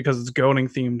least, because it's goading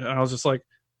themed, and I was just like,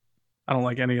 I don't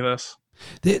like any of this.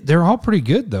 They're all pretty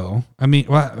good though. I mean,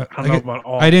 I don't know about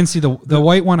all. I didn't see the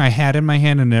white one I had in my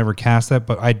hand and never cast that,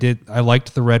 but I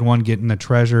liked the red one getting the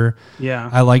treasure. Yeah.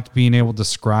 I liked being able to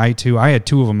scry too. I had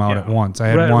 2 of them out at once. I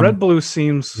had one. Red blue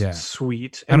seems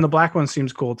sweet, and the black one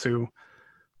seems cool too.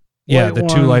 Yeah, White the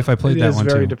 2 one life, I played that one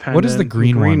very too. Dependent. What is the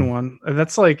green one?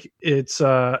 That's like it's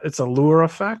a lure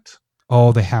effect.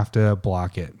 Oh, they have to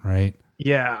block it, right?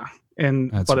 Yeah.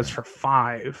 But it's for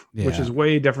 5, which is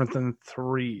way different than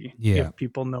 3. Yeah. If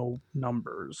people know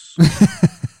numbers.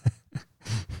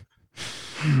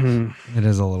 It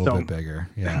is a little bit bigger.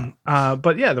 Yeah.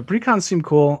 But yeah, the precons seem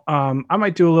cool. I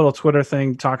might do a little Twitter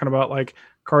thing talking about like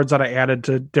cards that I added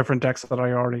to different decks that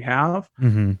I already have.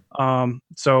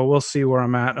 So we'll see where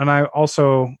I'm at. And I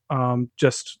also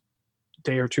just a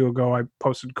day or 2 ago, I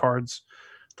posted cards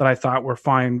that I thought were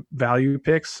fine value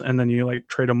picks, and then you like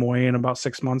trade them away in about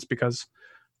 6 months because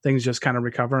things just kind of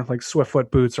recover. Like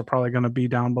Swiftfoot boots are probably going to be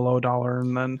down below $1,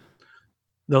 and then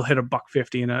they'll hit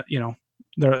 $1.50, and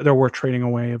they're worth trading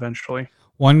away eventually.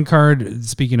 One card,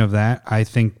 speaking of that, I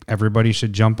think everybody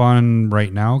should jump on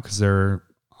right now because they're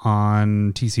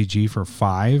on TCG for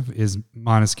 5 is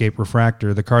Monescape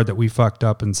Refractor, the card that we fucked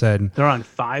up and said they're on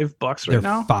 $5 right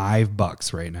now.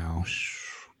 $5 right now.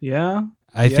 Yeah.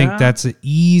 I think that's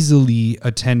easily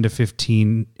a 10 to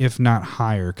 15, if not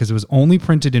higher, because it was only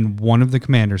printed in one of the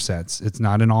commander sets. It's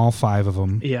not in all 5 of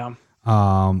them. Yeah.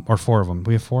 Or 4 of them.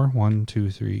 We have 4? 1,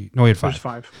 2, 3. No, we had 5.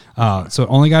 There's 5. So it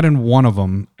only got in one of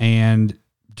them. And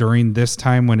during this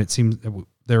time when it seems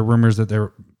there are rumors that there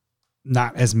are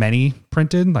not as many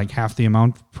printed, like half the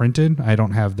amount printed. I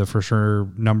don't have the for sure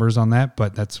numbers on that,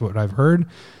 but that's what I've heard.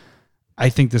 I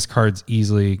think this card's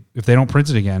easily, if they don't print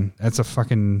it again, that's a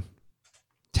fucking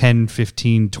 $10,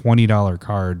 $15, $20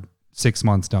 card 6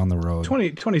 months down the road.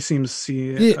 20 seems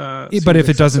but if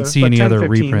it doesn't see any 10, other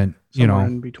 15, reprint,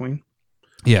 in between.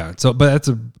 Yeah. So, but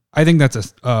I think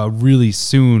that's a really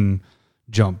soon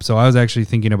jump. So I was actually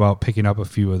thinking about picking up a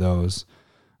few of those.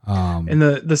 And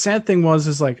the sad thing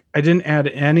is like I didn't add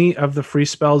any of the free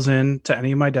spells in to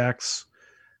any of my decks.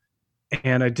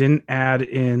 and I didn't add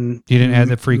in. You didn't add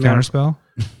the free counterspell?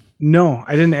 No,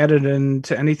 I didn't add it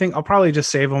into anything. I'll probably just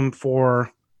save them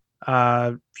for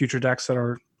future decks that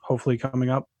are hopefully coming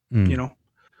up. You know,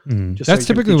 that's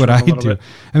typically what I do.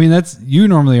 I mean, you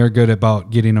normally are good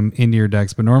about getting them into your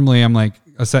decks, but normally I'm like,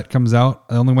 a set comes out,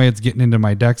 the only way it's getting into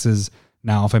my decks is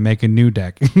now if I make a new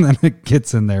deck, then it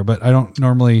gets in there. But I don't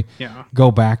normally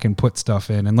go back and put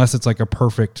stuff in unless it's like a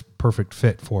perfect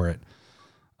fit for it.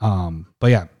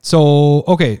 But yeah, so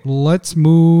okay, let's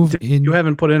move in. You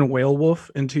haven't put in Whale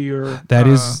Wolf into your that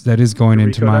is going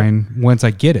into mine deck? Once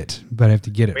I get it, but I have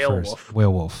to get it first.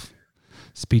 Whale Wolf.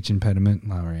 Speech impediment,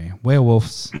 Lowry. Whale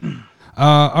Wolves.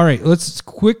 All right, let's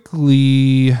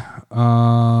quickly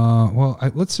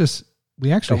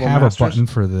we actually Double have Masters? a button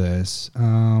for this.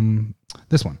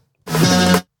 This one.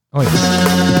 Oh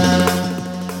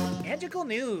yeah. Magical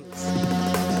news.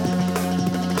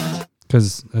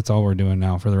 Because that's all we're doing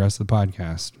now for the rest of the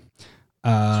podcast.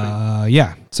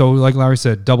 Yeah. So like Larry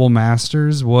said, Double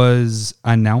Masters was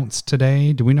announced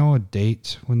today. Do we know a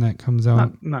date when that comes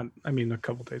out? Not I mean, a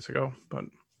couple days ago, but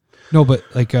no, but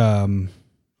like,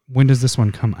 when does this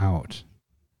one come out?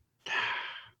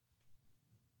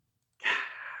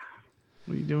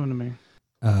 What are you doing to me?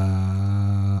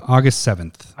 August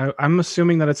 7th. I'm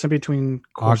assuming that it's in between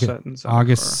Corset and Zendikar.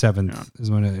 August 7th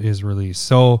is when it is released.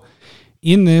 So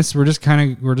in this, we're just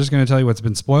going to tell you what's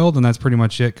been spoiled, and that's pretty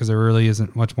much it because there really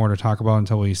isn't much more to talk about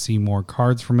until we see more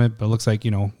cards from it. But it looks like, we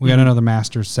got another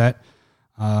Master set.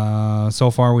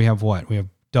 So far we have what? We have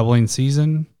Doubling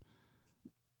Season,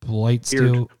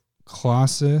 Blightsteel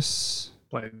Colossus.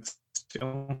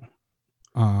 Blightsteel.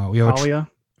 We have Kalia.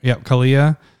 Yep,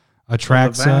 Kalia,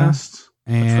 Atraxa,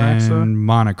 and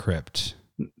Monocrypt.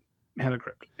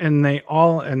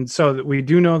 And so we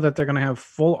do know that they're going to have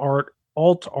full art,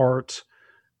 alt art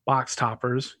box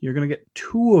toppers. You're going to get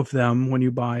 2 of them when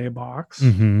you buy a box.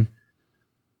 Mm-hmm.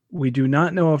 We do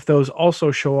not know if those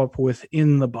also show up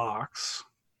within the box.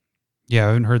 Yeah, I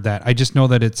haven't heard that. I just know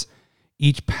that it's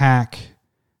each pack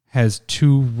has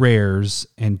 2 rares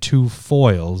and 2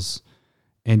 foils,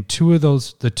 and 2 of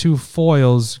those, the 2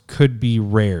 foils could be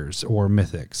rares or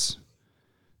mythics.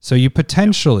 So you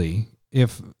potentially,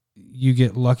 if you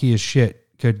get lucky as shit,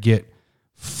 could get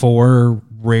 4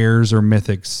 rares or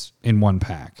mythics in one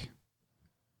pack.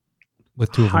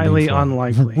 With 2 of them highly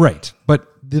unlikely. Right. But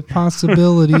the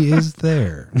possibility is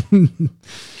there.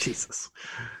 Jesus.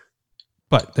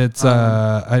 But it's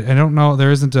I don't know.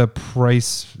 There isn't a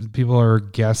price. People are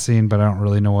guessing, but I don't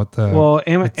really know what the. Well,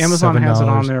 Amazon has it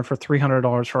on there for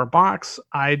 $300 for a box.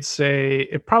 I'd say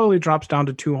it probably drops down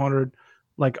to $200,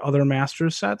 like other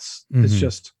Masters sets. Mm-hmm. It's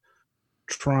just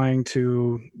trying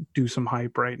to do some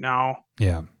hype right now.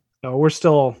 Yeah. So we're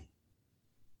still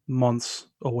months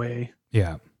away.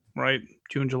 Yeah. Right.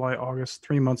 June, July, August,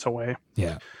 3 months away.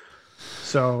 Yeah.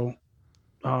 So,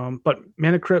 but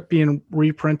Mana Crypt being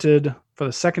reprinted for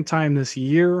the second time this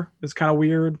year is kind of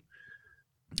weird.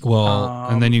 Well,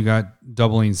 and then you got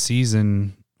Doubling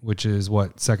Season, which is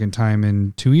what, second time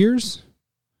in 2 years?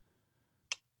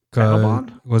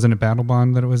 Battlebond? Wasn't it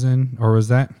Battlebond that it was in, or was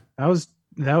that? That was.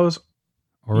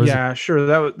 Or was it? Sure.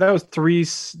 That was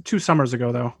 2 summers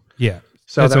ago though. Yeah.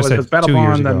 So that was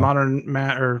Battlebond, then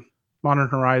Modern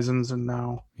Horizons, and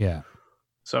now. Yeah.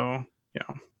 So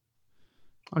yeah,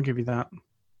 I'll give you that.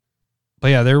 But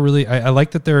yeah, they're really. I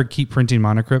like that they're keep printing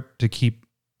Monocrypt to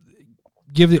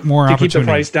give it more opportunity. To keep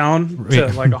the price down to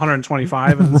like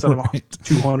 125 instead of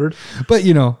 200. But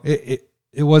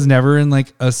it was never in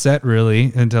like a set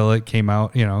really until it came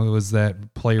out. It was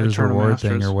that Players Eternal Reward Masters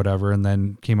thing or whatever, and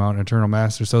then came out in Eternal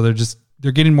Master. So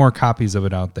they're getting more copies of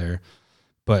it out there,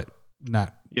 but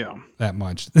not that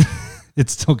much.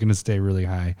 It's still going to stay really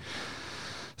high.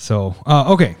 So,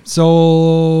 okay.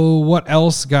 So what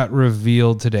else got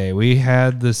revealed today? We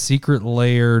had the Secret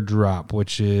Lair drop,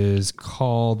 which is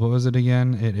called, what was it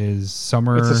again? It is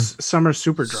Summer. It's a Summer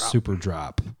Super Drop. Super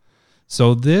Drop.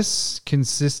 So this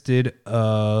consisted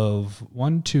of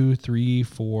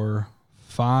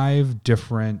 5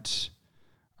 different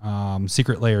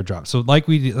Secret Lair drops. So like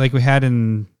we had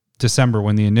in December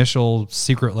when the initial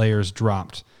Secret Lairs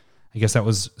dropped. I guess that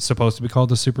was supposed to be called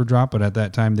the Super Drop, but at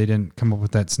that time they didn't come up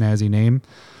with that snazzy name.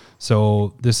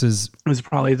 So this is... It was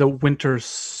probably the Winter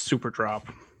Super Drop.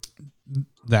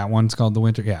 That one's called the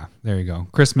Winter. Yeah, there you go.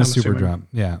 Christmas Super Drop.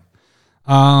 Yeah.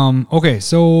 Okay,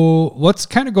 so let's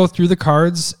kind of go through the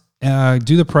cards,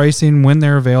 do the pricing, when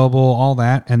they're available, all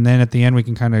that. And then at the end, we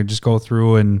can kind of just go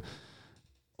through and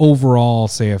overall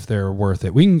say if they're worth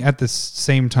it. We can, at the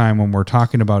same time, when we're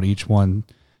talking about each one,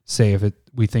 say if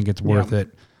we think it's worth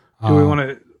it. Do we want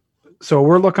to? So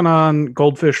we're looking on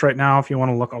Goldfish right now. If you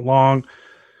want to look along,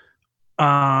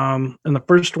 And the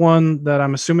first one that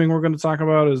I'm assuming we're going to talk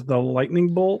about is the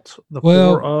Lightning Bolt.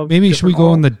 Maybe should we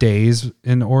go in the days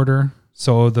in order?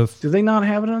 So do they not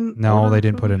have it in? No, they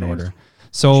didn't put it in order.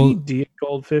 So GD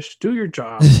Goldfish, do your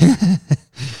job.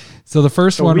 So the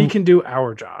first one, we can do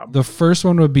our job. The first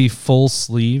one would be full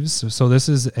sleeves. So this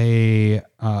is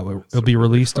it'll be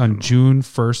released on June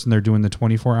 1st, and they're doing the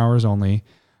 24 hours only.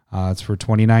 It's for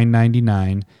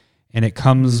 $29.99, and it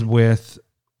comes with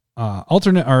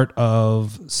alternate art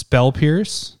of Spell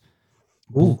Pierce,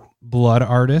 Blood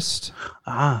Artist,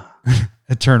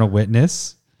 Eternal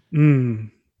Witness,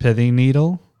 Pithing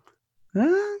Needle,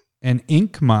 and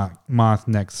Ink Moth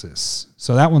Nexus.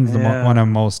 So that one's the one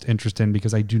I'm most interested in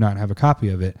because I do not have a copy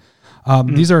of it.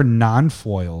 These are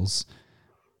non-foils,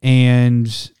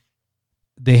 and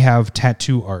they have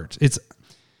tattoo art.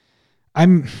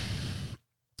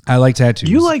 I like tattoos.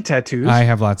 You like tattoos? I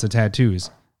have lots of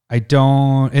tattoos. I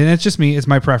don't, and it's just me. It's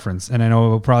my preference, and I know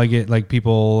we'll probably get like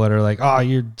people that are like, "Oh,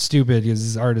 you're stupid because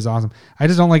this art is awesome." I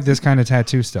just don't like this kind of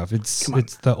tattoo stuff. It's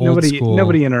the old school.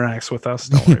 Nobody interacts with us.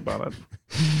 Don't worry about it.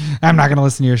 I'm not going to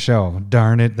listen to your show.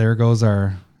 Darn it! There goes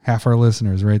half our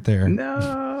listeners right there.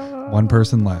 No, one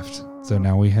person left. So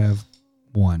now we have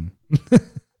one.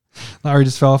 Larry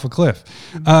just fell off a cliff.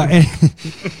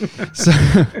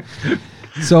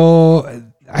 So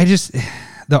I just,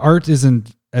 the art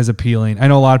isn't as appealing. I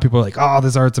know a lot of people are like, "Oh,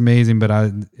 this art's amazing," but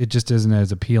it just isn't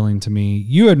as appealing to me.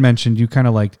 You had mentioned you kind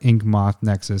of liked Ink Moth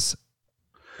Nexus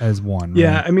as one.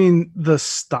 Yeah, right? I mean, the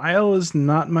style is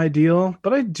not my deal,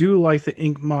 but I do like the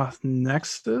Ink Moth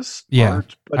Nexus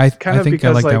art. But I think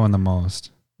I like that one the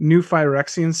most. New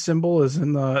Phyrexian symbol is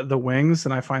in the wings,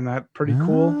 and I find that pretty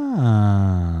cool.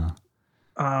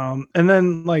 And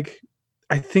then like,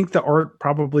 I think the art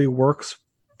probably works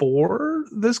for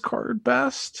this card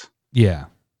best. Yeah.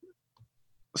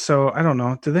 So I don't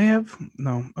know. Do they have?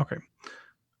 No. Okay.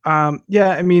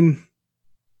 Yeah. I mean,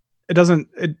 it doesn't.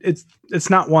 It's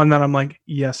not one that I'm like,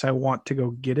 yes, I want to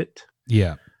go get it.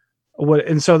 Yeah.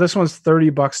 And so this one's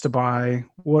 $30 to buy.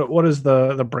 What is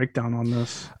the breakdown on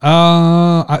this?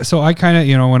 So I kind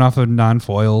of went off of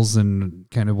non-foils and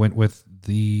kind of went with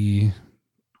the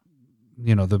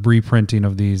the reprinting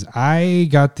of these. I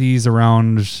got these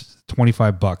around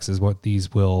 $25 is what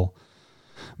these will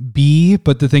be,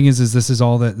 but the thing is this is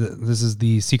this is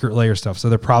the secret layer stuff, so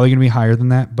they're probably going to be higher than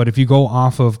that. But if you go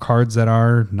off of cards that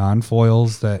are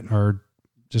non-foils that are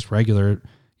just regular,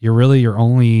 your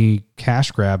only cash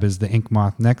grab is the Ink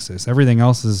Moth Nexus. Everything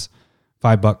else is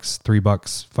 $5, $3,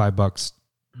 $5,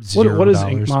 $0. What is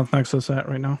Ink Moth Nexus at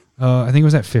right now? I think it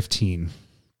was at 15.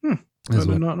 I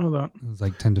did not know that. It was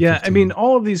like 10 to 15. Yeah, I mean,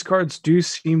 all of these cards do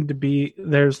seem to be,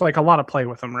 there's like a lot of play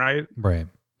with them, right? Right.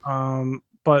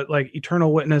 But like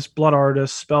Eternal Witness, Blood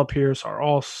Artist, Spell Pierce are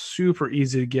all super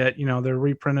easy to get. They're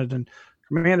reprinted in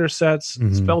Commander sets.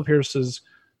 Mm-hmm. Spell Pierce is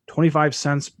 25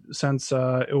 cents since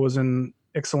it was in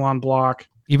Ixalan block.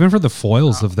 Even for the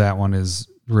foils of that one is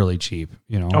really cheap,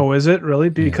 Oh, is it really?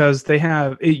 Because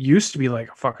it used to be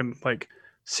like a fucking like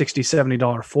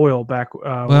 $60-$70 foil back.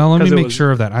 Well, let me make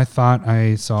sure of that. I thought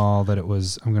I saw that it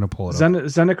was. I'm going to pull it up.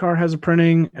 Zendikar has a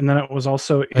printing, and then it was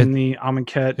also in the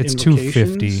Amonkhet. It's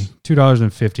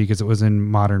 $2.50 because it was in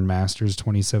Modern Masters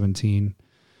 2017.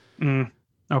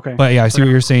 Okay, but yeah, I see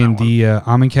what you're saying. The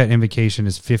Amonkhet Invocation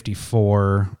is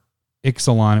 $54.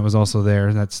 Ixalan, it was also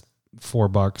there. That's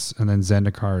 $4, and then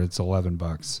Zendikar, it's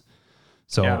 $11.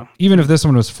 So even if this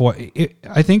one was foil,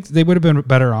 I think they would have been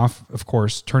better off, of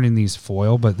course, turning these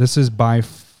foil. But this is by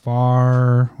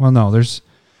far. Well, no, there's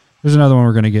another one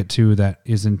we're going to get to that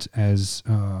isn't as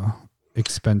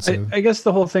expensive. I guess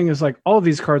the whole thing is like all of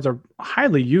these cards are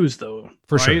highly used, though.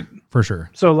 For sure.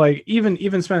 So like even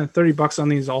spending $30 on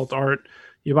these alt art,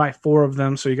 you buy 4 of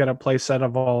them, so you got a play set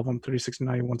of all of them, 30, 60,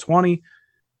 90, 120.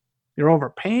 You're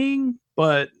overpaying,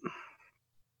 but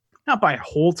not by a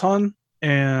whole ton,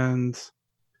 and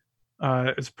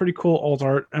it's pretty cool alt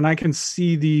art, and I can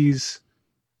see these.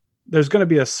 There's going to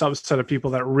be a subset of people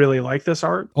that really like this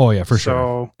art. Oh yeah, for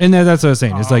sure. And that's what I was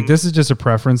saying. It's like this is just a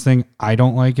preference thing. I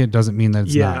don't like it. Doesn't mean that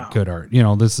it's not good art.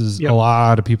 This is a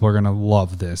lot of people are going to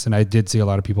love this, and I did see a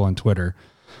lot of people on Twitter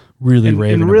really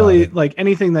raving and really about it. Like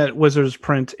anything that Wizards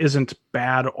print isn't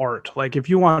bad art. Like if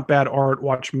you want bad art,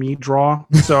 watch me draw.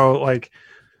 So like.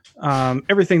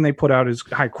 Everything they put out is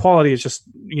high quality. It's just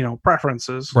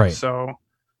preferences, right? So,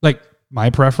 like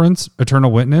my preference,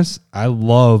 Eternal Witness. I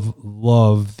love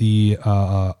the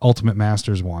Ultimate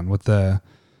Masters one with the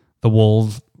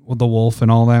wolf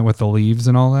and all that, with the leaves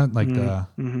and all that. Like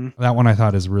that one I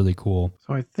thought is really cool.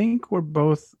 So I think we're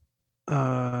both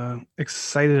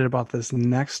excited about this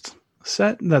next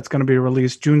set that's going to be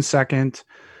released June 2nd.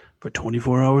 for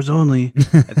 24 hours only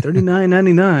at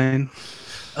 $39.99.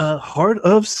 Heart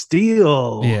of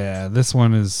Steel. Yeah, this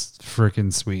one is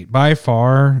freaking sweet. By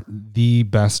far the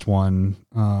best one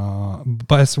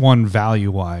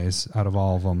value wise out of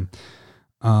all of them.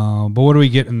 But what do we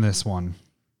get in this one?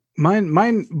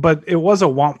 Mine, but it was a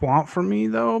womp womp for me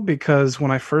though, because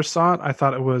when I first saw it, I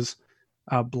thought it was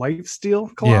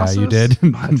Blightsteel Colossus. Yeah, you did.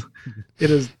 But it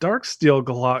is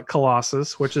Darksteel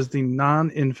Colossus, which is the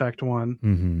non-infect one.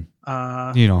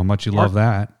 Mm-hmm. You know how much you love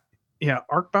that. Yeah,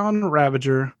 Arcbound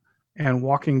Ravager and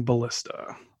Walking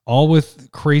Ballista. All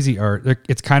with crazy art.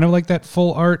 It's kind of like that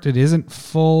full art. It isn't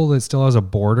full. It still has a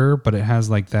border, but it has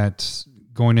like that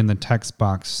going in the text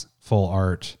box full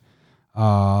art. The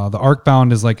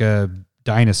Arcbound is like a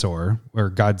dinosaur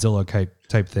or Godzilla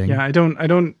type thing. Yeah, I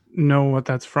don't know what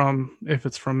that's from. If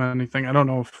it's from anything, I don't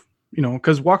know if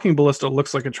because Walking Ballista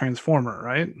looks like a Transformer,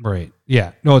 right? Right.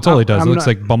 Yeah. No, it totally does. It looks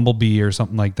like Bumblebee or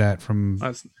something like that from.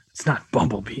 It's not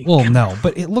Bumblebee. Well, no,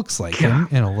 but it looks like him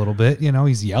in a little bit.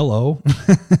 He's yellow.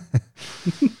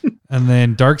 And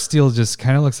then Darksteel just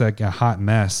kind of looks like a hot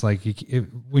mess. Like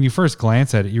when you first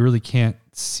glance at it, you really can't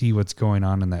see what's going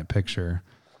on in that picture.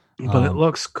 But it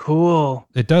looks cool.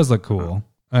 It does look cool.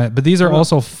 But these are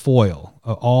also foil.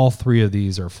 All three of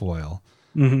these are foil.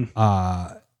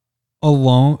 Mm-hmm.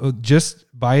 Alone, just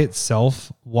by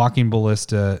itself, Walking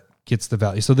Ballista gets the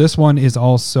value. So this one is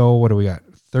also, what do we got?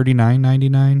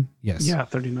 $39.99? Yes. Yeah,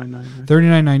 $39.99.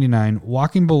 $39.99.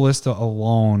 Walking Ballista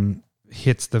alone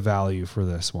hits the value for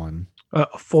this one.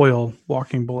 Foil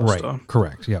Walking Ballista. Right.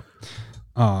 Correct. Yep.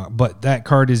 But that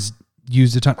card is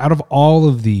used a ton. Out of all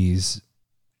of these,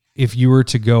 if you were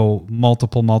to go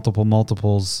multiples.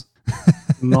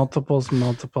 multiples.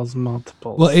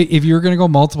 Well, if you were going to go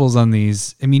multiples on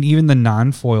these, I mean, even the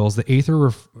non-foils, the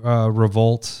Aether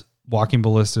Revolt Walking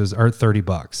Ballistas are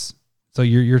 $30. So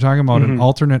you're talking about an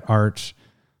alternate art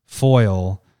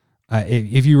foil.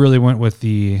 If you really went with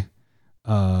the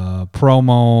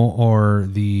promo or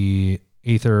the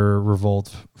Aether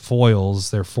Revolt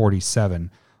foils, they're $47.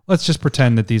 Let's just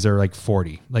pretend that these are like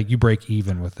 40. Like you break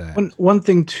even with that. One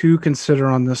thing to consider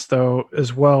on this though,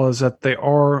 as well, is that they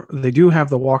do have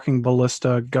the Walking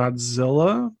Ballista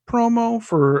Godzilla promo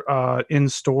for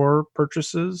in-store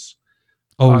purchases.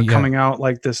 Coming out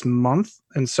like this month,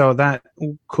 and so that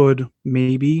could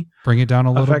maybe bring it down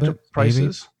a little bit.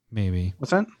 Prices, maybe. What's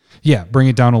that? Yeah, bring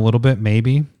it down a little bit,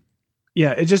 maybe.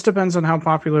 Yeah, it just depends on how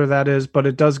popular that is, but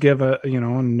it does give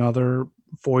another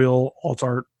foil alt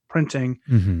art printing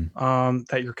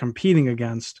that you're competing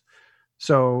against.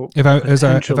 So if I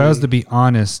was to be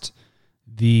honest,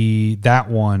 that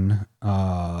one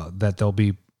that they'll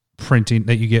be printing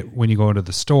that you get when you go into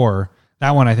the store,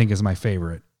 that one I think is my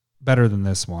favorite. Better than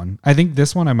this one. I think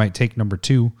this one I might take number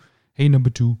 2. Hey,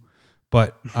 number 2.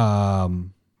 But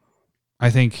I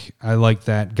think I like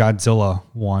that Godzilla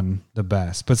one the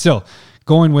best. But still,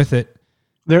 going with it.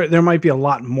 There might be a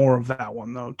lot more of that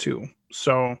one though too.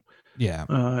 So yeah,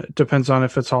 it depends on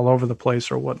if it's all over the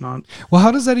place or whatnot. Well, how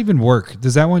does that even work?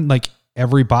 Does that one, like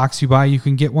every box you buy, you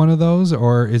can get one of those,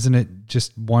 or isn't it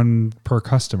just one per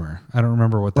customer? I don't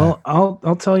remember what that. Well,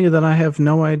 I'll tell you that I have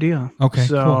no idea. Okay,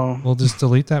 so cool. We'll just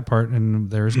delete that part, and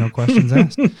there's no questions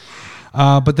asked.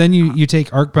 But then you take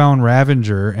Arcbound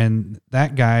Ravager, and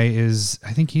that guy is,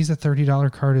 I think he's a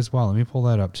 $30 card as well. Let me pull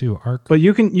that up too. But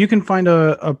you can find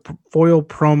a foil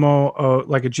promo,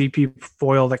 like a GP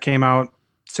foil that came out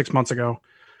 6 months ago.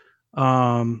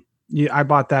 I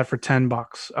bought that for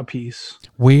 $10 a piece.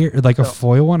 Where, like a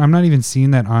foil one? I'm not even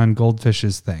seeing that on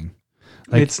Goldfish's thing.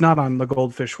 Like, it's not on the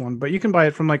Goldfish one, but you can buy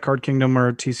it from like Card Kingdom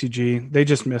or TCG. They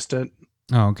just missed it.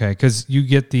 Oh, okay. Because you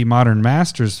get the Modern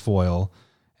Masters foil,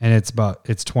 and it's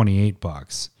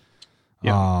 $28.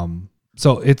 Yeah.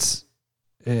 So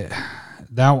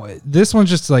this one's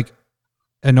just like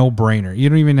a no-brainer. You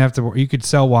don't even have to. You could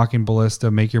sell Walking Ballista,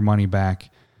 make your money back.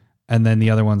 And then the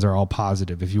other ones are all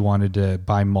positive if you wanted to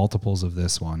buy multiples of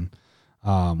this one.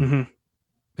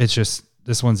 It's just,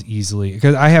 this one's easily,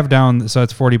 because I have down, so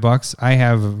it's $40. I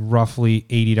have roughly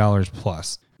 $80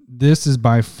 plus. This is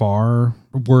by far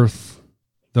worth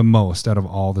the most out of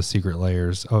all the secret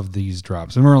layers of these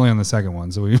drops. And we're only on the second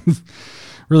one, so we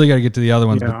really got to get to the other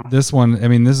ones. Yeah. But this one, I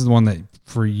mean, this is the one that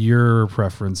for your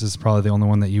preference is probably the only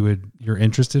one that you're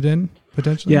interested in.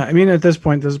 Potentially. Yeah, I mean, at this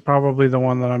point, this is probably the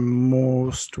one that I'm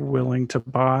most willing to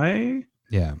buy.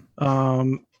 Yeah. I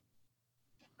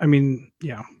mean,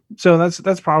 yeah. So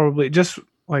that's probably just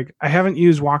like, I haven't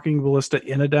used Walking Ballista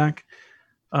in a deck.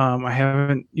 I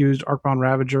haven't used Arcbound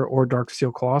Ravager or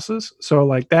Darksteel Colossus. So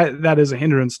like that is a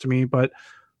hindrance to me, but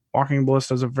Walking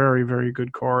Ballista is a very, very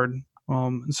good card.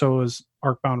 And so is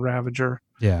Arcbound Ravager.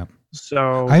 Yeah.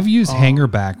 So I've used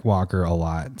Hangerback Walker a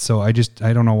lot. So I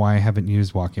don't know why I haven't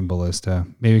used Walking Ballista.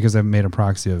 Maybe because I've made a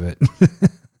proxy of it.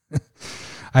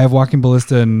 I have Walking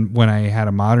Ballista and when I had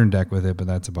a modern deck with it, but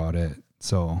that's about it.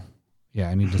 So yeah,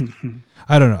 I need to,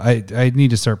 I don't know. I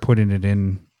need to start putting it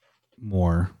in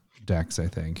more decks, I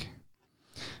think.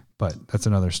 But that's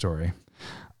another story.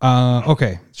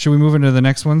 Okay, should we move into the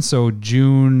next one? So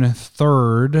June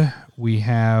 3rd, we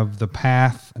have The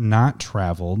Path Not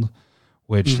Traveled,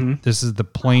 which this is the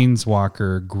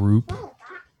Planeswalker group.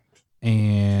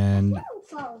 And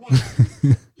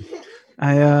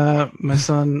my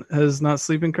son is not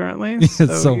sleeping currently,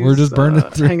 so we're just burning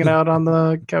through, hanging out on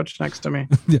the couch next to me.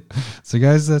 Yeah. So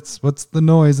guys, that's what's the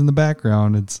noise in the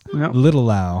background. It's Little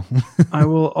Lau. I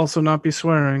will also not be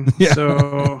swearing. Yeah.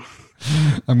 So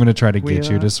I'm going to try to get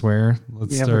you to swear.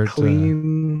 Let's start a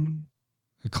clean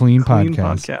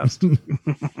podcast.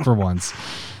 For once.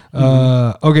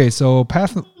 Okay, so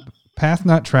Path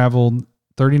Not Traveled,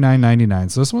 $39.99.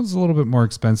 So this one's a little bit more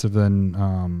expensive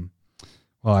than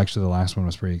well, actually the last one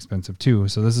was pretty expensive too.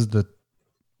 So this is the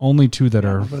only two that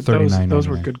are $39.99. Those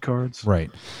were good cards.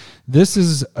 Right. This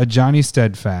is a Johnny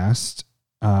Steadfast,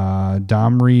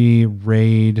 Domri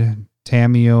Raid,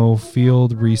 Tameo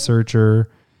Field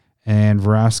Researcher, and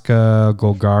Vraska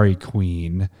Golgari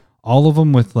Queen. All of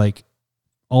them with like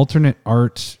alternate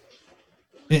art.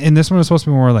 And this one is supposed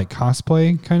to be more like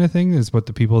cosplay kind of thing, is what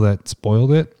the people that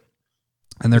spoiled it.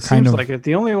 And they're kind of like it.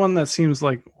 The only one that seems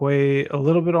like way a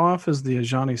little bit off is the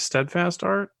Ajani Steadfast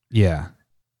art. Yeah.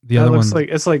 The that other looks one, like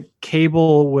it's like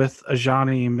Cable with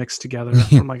Ajani mixed together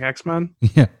from like X-Men.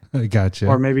 Yeah, I gotcha.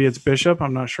 Or maybe it's Bishop.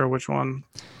 I'm not sure which one.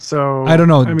 So I don't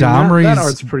know. That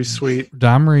art's pretty sweet.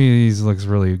 Domri's looks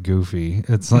really goofy.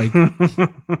 It's like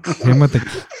him with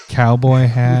the cowboy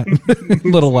hat.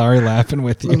 Little Larry laughing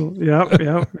with you.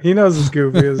 Yep. He knows it's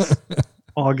goofy as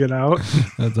all get out.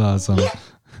 That's awesome.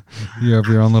 You have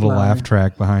your own little laugh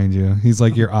track behind you. He's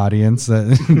like your audience. Oh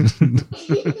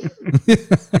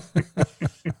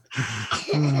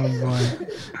boy,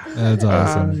 that's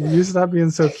awesome. You stop being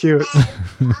so cute.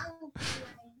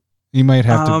 You might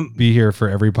have to be here for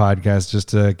every podcast just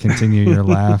to continue your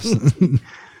laughs.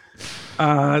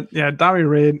 Domri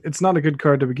Raid. It's not a good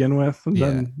card to begin with. And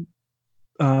then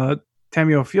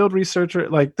Tameo Field Researcher.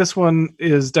 Like this one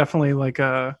is definitely like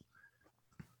a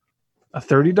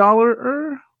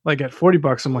 $30. Like at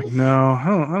 $40, I'm like, no,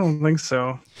 I don't think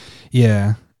so.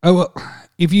 Yeah. Oh, well,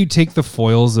 if you take the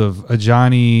foils of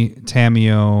Ajani,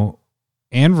 Tameo,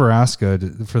 and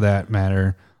Vraska, for that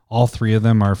matter, all three of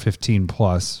them are 15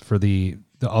 plus for the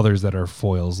others that are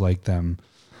foils like them.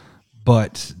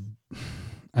 But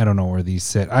I don't know where these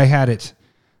sit. I had it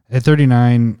at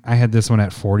 39. I had this one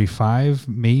at 45,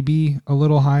 maybe a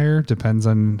little higher. Depends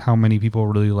on how many people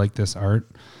really like this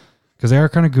art, because they are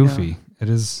kind of goofy. Yeah. It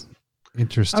is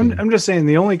interesting. I'm just saying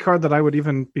the only card that I would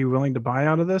even be willing to buy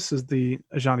out of this is the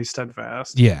Ajani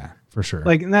Steadfast. Yeah, for sure.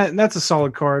 Like that's a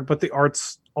solid card, but the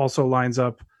arts also lines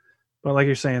up. But like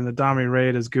you're saying, the Domri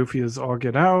Raid is goofy as all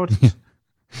get out.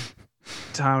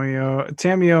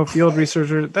 Tameo Field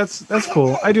Researcher. That's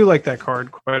cool. I do like that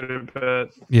card quite a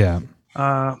bit. Yeah.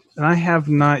 And I have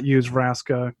not used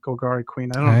Vraska Golgari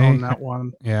Queen. I don't own that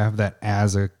one. Yeah, I have that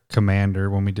as a commander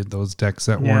when we did those decks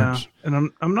that weren't. And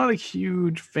I'm not a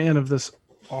huge fan of this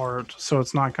art, so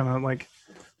it's not gonna like.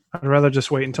 I'd rather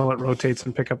just wait until it rotates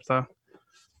and pick up the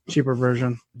cheaper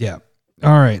version. Yeah.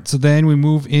 All right. So then we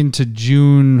move into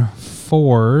June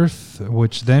 4th,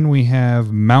 which then we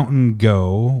have Mountain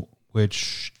Go,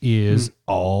 which is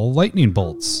all lightning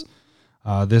bolts.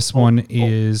 This one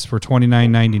is for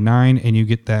 $29.99, and you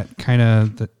get that kind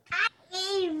of the. I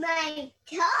ate my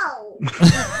toe.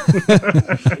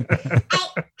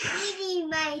 I'm eating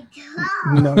my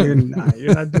toe. No, you're not.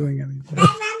 You're not doing anything.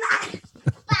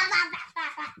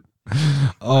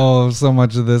 Oh, so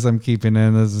much of this I'm keeping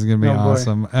in. This is gonna be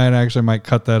awesome. I actually might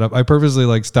cut that up. I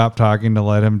purposely stopped talking to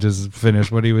let him just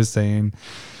finish what he was saying.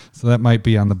 So that might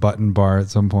be on the button bar at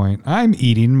some point. I'm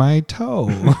eating my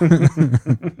toe.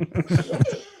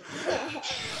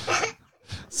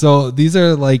 So these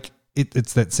are like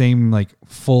it's that same like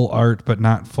full art, but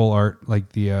not full art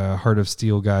like the Heart of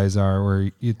Steel guys are,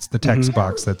 where it's the text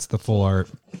box that's the full art,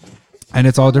 and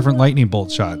it's all different lightning bolt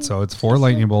shots. So it's 4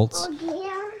 lightning bolts.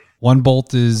 One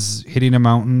bolt is hitting a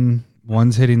mountain.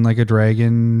 One's hitting like a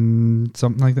dragon,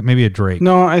 something like that. Maybe a drake.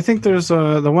 No, I think there's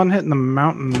the one hitting the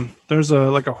mountain. There's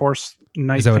like a horse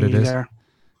knight. Is that what it is? There.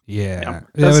 Yeah.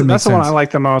 That's the one I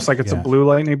like the most. Like it's a blue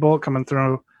lightning bolt coming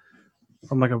through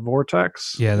from like a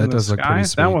vortex. Yeah, that does look pretty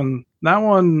sweet. That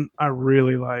one I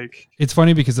really like. It's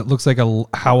funny because it looks like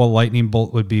how a lightning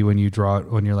bolt would be when you draw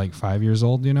it when you're like 5 years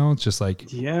old. You know, it's just like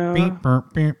beep,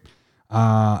 burp, beep.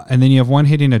 And then you have one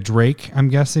hitting a Drake, I'm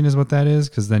guessing is what that is,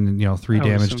 because then, 3 I would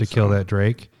damage to assume kill so. that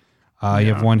Drake.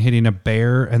 You have one hitting a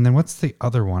bear, and then what's the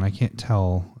other one? I can't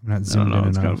tell. I'm not I don't zoomed know. in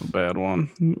It's enough. kind of a bad one.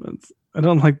 I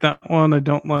don't like that one. I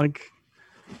don't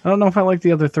know if I like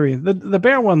the other 3. The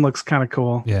bear one looks kind of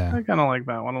cool. Yeah. I kind of like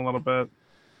that one a little bit.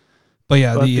 But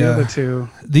yeah, But the other 2.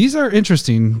 these are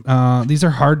interesting. These are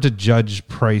hard to judge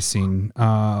pricing.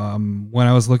 When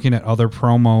I was looking at other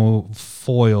promo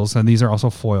foils, and these are also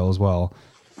foil as well.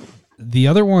 The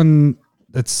other one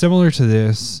that's similar to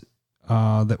this,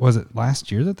 that was it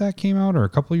last year that came out or a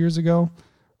couple of years ago.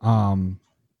 I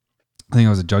think it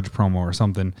was a Judge promo or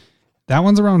something. That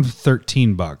one's around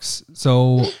 $13.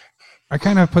 So I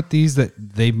kind of put these that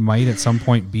they might at some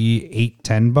point be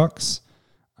 $8-10.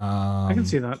 I can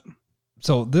see that.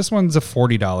 So this one's a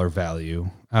 $40 value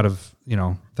out of,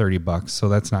 $30. So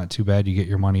that's not too bad. You get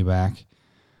your money back.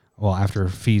 Well, after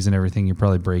fees and everything, you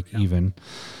probably break even.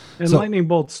 And So- Lightning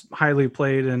Bolt's highly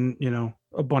played in,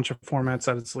 a bunch of formats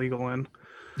that it's legal in.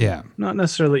 Yeah. Not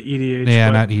necessarily EDH. Yeah,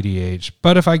 but not EDH.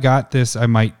 But if I got this, I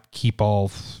might keep all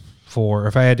 4.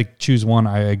 If I had to choose one,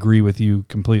 I agree with you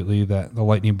completely that the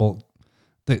Lightning Bolt,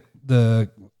 the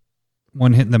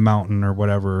one hitting the mountain or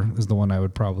whatever is the one I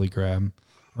would probably grab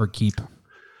or keep.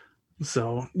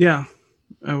 So yeah,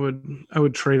 I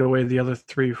would trade away the other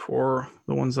 3 for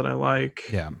the ones that I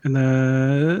like. Yeah. And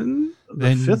then the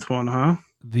 5th one, huh?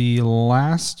 The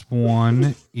last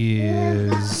one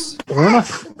is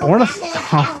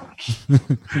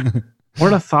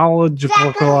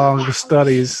ornithological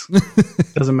studies.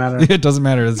 Doesn't matter. it doesn't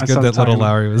matter. It's I good saw that little time.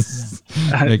 Lowry was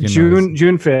making June noise.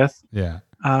 5th.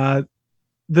 Yeah.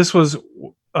 This was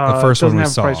The first one doesn't we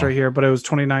have a price saw. right here, but it was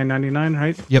 $29.99,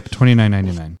 right? Yep,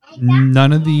 $29.99.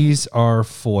 None of these are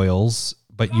foils,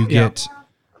 but you Yeah. get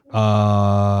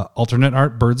alternate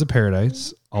art Birds of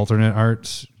Paradise, alternate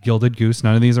art Gilded Goose.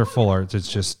 None of these are full arts.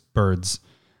 It's just birds.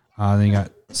 Then you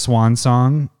got Swan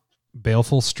Song,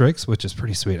 Baleful Strix, which is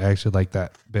pretty sweet. I actually like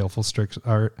that Baleful Strix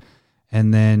art.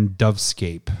 And then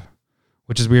Dovescape,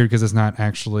 which is weird because it's not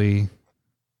actually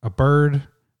a bird.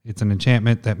 It's an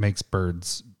enchantment that makes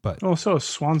birds. But Oh, so a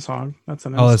Swan Song. That's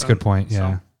an that's a instant. good point.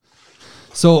 Yeah.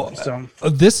 So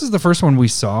this is the first one we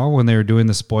saw when they were doing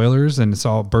the spoilers and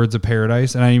saw Birds of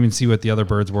Paradise. And I didn't even see what the other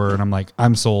birds were. And I'm like,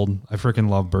 I'm sold. I freaking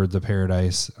love Birds of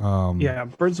Paradise. Yeah,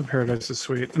 Birds of Paradise is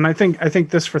sweet. And I think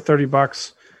this for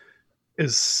 $30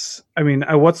 is,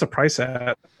 what's the price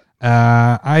at?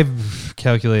 I've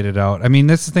calculated out. I mean,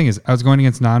 that's the thing is I was going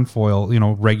against non-foil,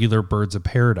 regular Birds of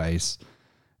Paradise.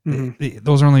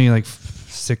 Those are only like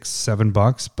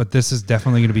 $6-7, but this is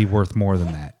definitely going to be worth more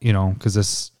than that, because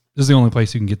this is the only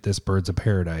place you can get this Birds of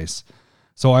Paradise.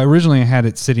 So I originally had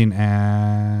it sitting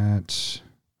at,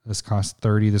 this cost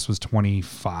 30, this was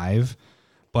 25,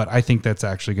 but I think that's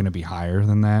actually going to be higher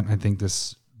than that. I think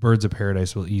this Birds of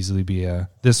Paradise will easily be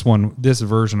this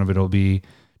version of it will be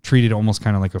treated almost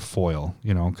kind of like a foil,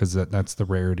 because that's the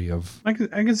rarity of. I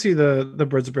can see the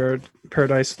Birds of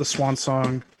Paradise, the Swan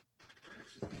Song,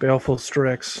 Baleful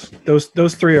Strix. Those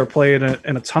 3 are played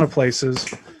in a ton of places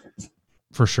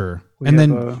for sure. We And have,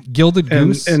 then Gilded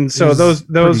Goose, and so is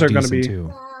those pretty are going to decent be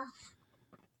too.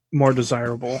 more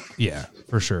desirable. Yeah,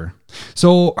 for sure.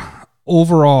 So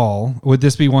overall, would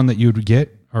this be one that you'd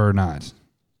get or not?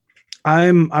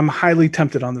 I'm highly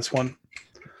tempted on this one.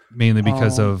 Mainly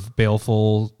because of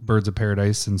Baleful, Birds of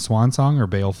Paradise, and Swan Song, or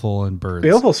Baleful and Birds?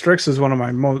 Baleful Strix is one of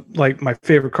my my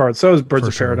favorite cards. So is Birds For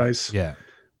of sure. Paradise. Yeah.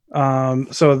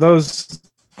 So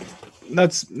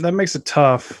that makes it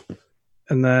tough.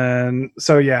 And then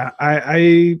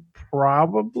I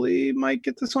probably might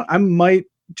get this one. I might,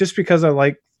 just because I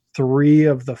like 3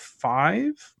 of the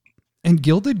 5. And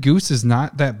Gilded Goose is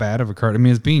not that bad of a card. I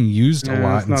mean, it's being used a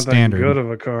lot It's in not standard. that good of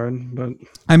a card, but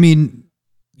I mean,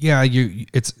 yeah,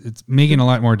 it's making it a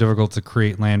lot more difficult to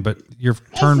create land, but your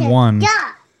turn 1.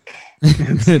 Duck.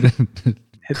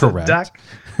 it's Correct. a duck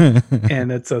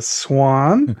and it's a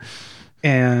swan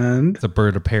and It's a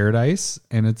Bird of Paradise,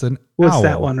 and it's an what's owl.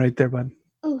 that one right there, bud?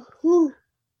 Ooh,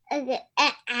 an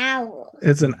owl.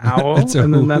 It's an owl, It's a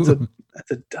and then hoo-hoo.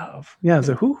 that's a dove. Yeah, it's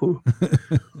a hoo-hoo.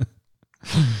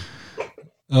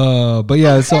 But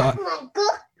yeah, so That's my good.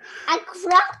 I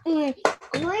cracked my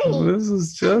screen. This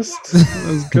is just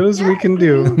as good as we can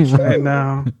do right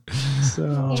now.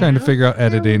 So trying to figure out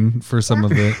editing for some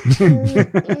of it.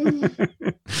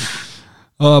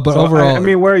 But So, overall, I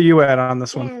mean, where are you at on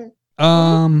this one?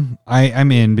 I'm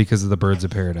in because of the Birds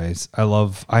of Paradise.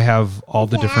 I have all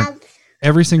the different,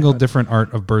 every single different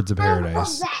art of Birds of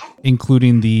Paradise,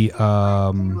 including the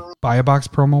buy a box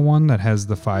promo one that has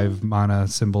the 5 mana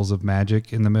symbols of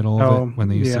magic in the middle of it when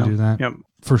they used to do that. Yep.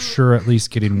 For sure, at least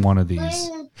getting one of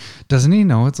these. Doesn't he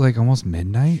know it's like almost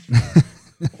midnight?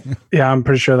 Yeah, I'm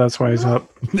pretty sure that's why he's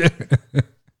up.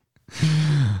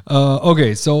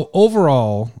 Okay, so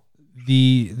overall,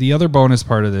 the other bonus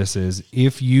part of this is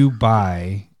if you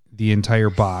buy the entire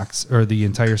box or the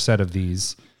entire set of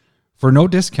these for no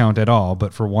discount at all,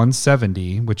 but for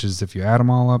 $170, which is if you add them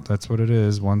all up, that's what it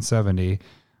is, $170.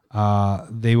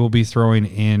 They will be throwing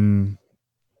in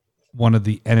one of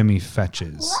the enemy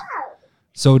fetches.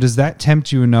 So does that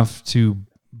tempt you enough to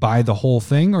buy the whole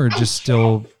thing, or just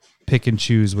still pick and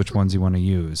choose which ones you want to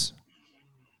use?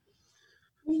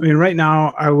 I mean, right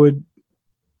now I would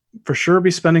for sure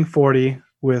be spending 40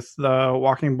 with the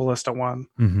Walking Ballista one.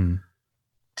 Mm-hmm.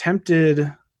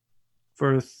 Tempted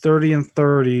for 30 and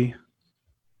 30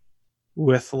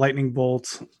 with lightning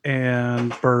bolts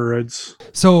and birds.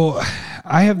 So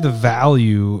I have the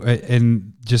value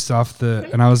and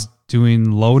I was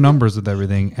doing low numbers with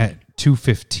everything at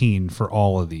 $215 for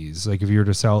all of these. Like if you were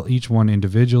to sell each one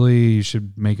individually, you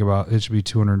should make it should be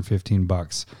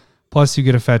 $215. Plus you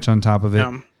get a fetch on top of it.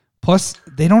 Yeah. Plus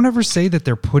they don't ever say that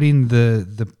they're putting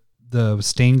the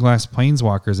stained glass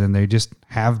planeswalkers in. They just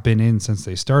have been in since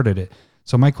they started it.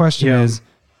 So my question is,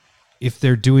 if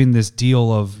they're doing this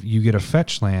deal of you get a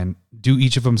fetch land, do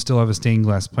each of them still have a stained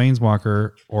glass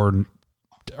planeswalker, or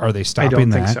are they stopping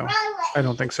that? I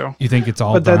don't think so. You think it's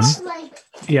all done?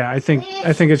 I think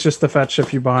it's just the fetch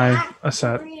if you buy a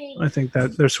set. I think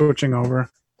that they're switching over.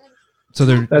 So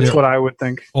that's what I would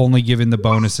think. Only giving the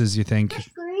bonuses, you think,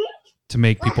 to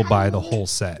make people buy the whole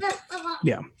set.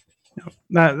 Yeah.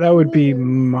 That would be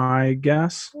my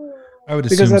guess. I would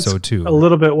assume so too. A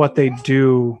little bit what they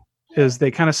do is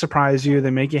they kind of surprise you, they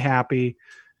make you happy,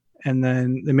 and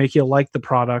then they make you like the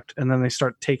product, and then they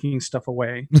start taking stuff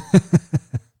away.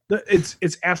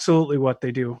 It's absolutely what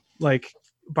they do. Like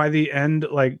by the end,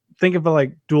 like think of it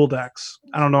like dual decks.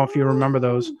 I don't know if you remember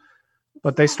those,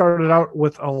 but they started out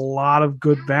with a lot of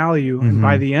good value, and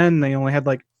by the end they only had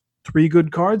like 3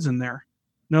 good cards in there.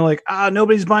 And they're like,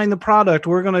 nobody's buying the product.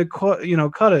 We're gonna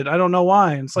cut it. I don't know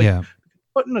why. And it's like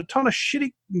putting a ton of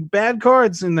shitty bad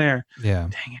cards in there. Yeah.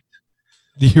 Dang it.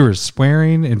 You were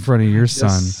swearing in front of your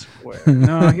son.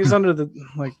 No, he's under the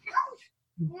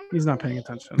he's not paying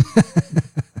attention.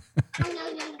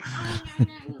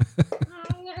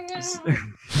 This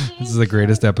is the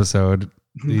greatest episode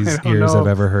these ears have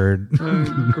ever heard.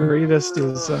 The greatest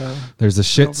is there's a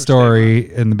shit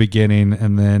story in the beginning,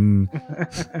 and then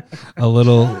a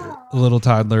little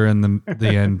toddler in the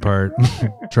end part.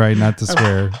 Try not to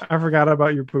swear. I forgot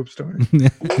about your poop story.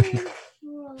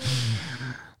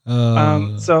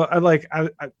 So I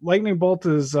Lightning Bolt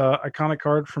is a iconic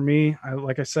card for me.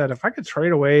 Like I said, if I could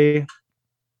trade away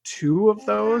 2 of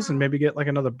those and maybe get like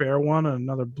another bear one and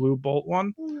another blue bolt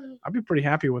one, I'd be pretty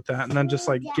happy with that. And then just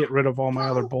like get rid of all my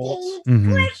other bolts.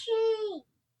 Mm-hmm.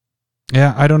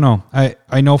 Yeah, I don't know.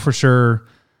 I know for sure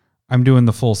I'm doing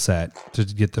the full set to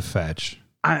get the fetch.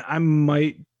 I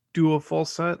might do a full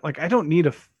set. Like I don't need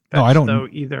a fetch though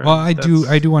either. Well, I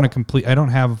do want to complete. I don't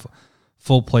have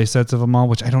full play sets of them all,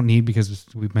 which I don't need because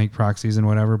we make proxies and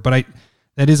whatever. But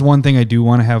that is one thing I do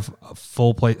want to have a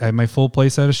full play. I have my full play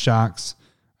set of shocks.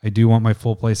 I do want my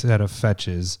full play set of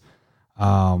fetches.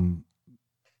 And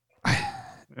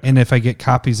if I get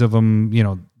copies of them,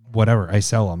 whatever, I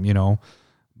sell them,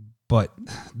 But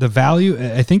the value,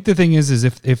 I think the thing is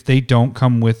if they don't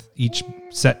come with, each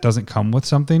set doesn't come with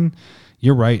something,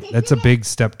 you're right. That's a big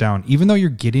step down. Even though you're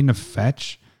getting a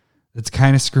fetch, it's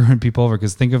kind of screwing people over,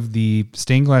 because think of the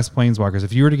stained glass planeswalkers.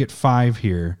 If you were to get 5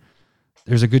 here,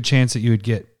 there's a good chance that you would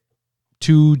get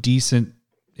 2 decent,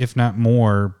 if not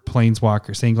more, stained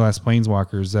glass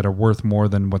planeswalkers that are worth more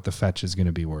than what the fetch is going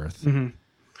to be worth. Mm-hmm.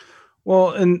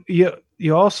 Well, and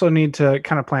you also need to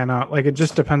kind of plan out, like it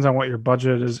just depends on what your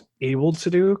budget is able to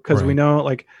do, because we know,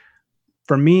 like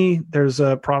for me, there's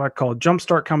a product called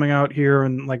Jumpstart coming out here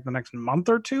in like the next month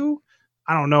or 2.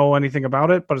 I don't know anything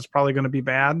about it, but it's probably going to be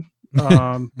bad.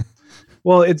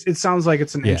 Well, it sounds like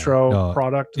it's an intro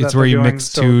product. It's where you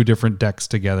mix 2 different decks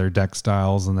together, deck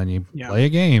styles, and then you play a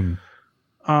game.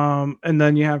 And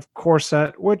then you have Core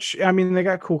Set, which I mean they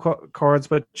got cool cards,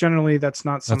 but generally that's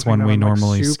not something one we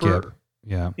normally skip.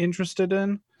 Interested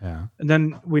in. Yeah. And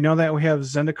then we know that we have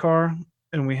Zendikar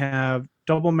and we have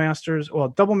Double Masters. Well,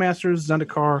 Double Masters,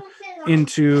 Zendikar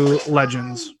into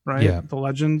Legends, right? Yeah. The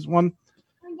Legends one.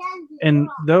 And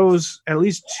those, at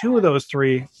least 2 of those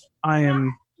 3, I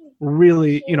am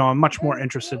really, I'm much more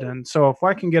interested in. So if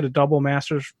I can get a Double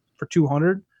Masters for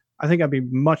 200, I think I'd be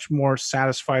much more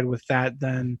satisfied with that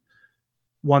than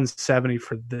 170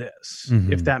 for this,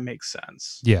 if that makes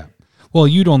sense. Yeah. Well,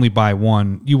 you'd only buy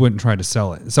one. You wouldn't try to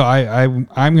sell it. So I'm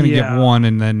going to get one,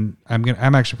 and then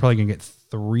I'm actually probably going to get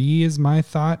 3 is my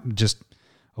thought, just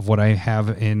of what I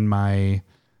have in my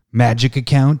Magic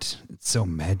account. It's so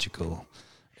magical.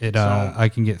 I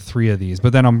can get 3 of these,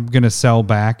 but then I'm going to sell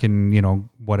back and,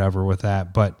 whatever with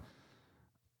that. But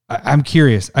I'm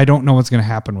curious. I don't know what's going to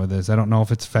happen with this. I don't know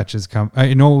if it's fetches come.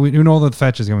 We know that the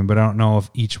fetch is coming, but I don't know if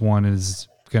each one is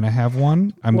going to have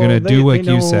one. I'm going to do like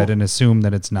you said and assume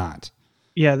that it's not.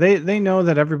 Yeah, they know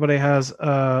that everybody has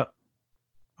a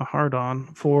hard on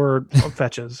for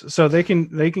fetches, so they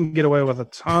can get away with a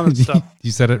ton of stuff.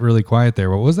 You said it really quiet there.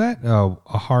 What was that? A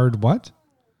hard what?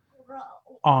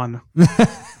 On.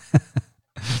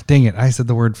 Dang it! I said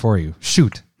the word for you.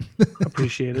 Shoot.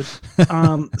 Appreciated.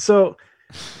 So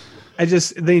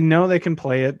they know they can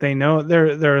play it. They know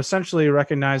they're essentially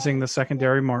recognizing the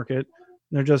secondary market.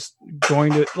 They're just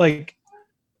going to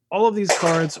all of these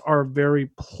cards are very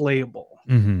playable.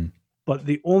 Mm-hmm. But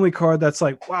the only card that's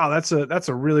like, wow, that's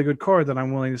a really good card that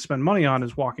I'm willing to spend money on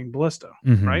is Walking Ballista,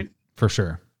 right? For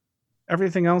sure.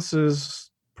 Everything else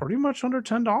is pretty much under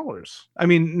 $10. I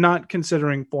mean, not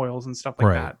considering foils and stuff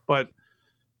like that, but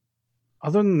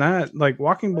other than that,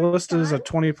 Walking Ballista is a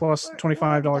 $20 plus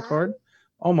 $25 card.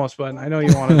 Almost, but I know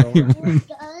you want to know.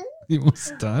 He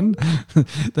was done.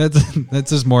 That's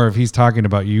just more if he's talking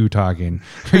about you talking.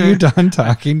 Are you done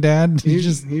talking, Dad?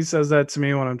 He says that to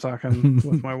me when I'm talking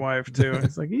with my wife too.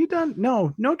 He's like, "Are you done?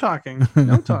 No talking,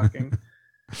 no talking."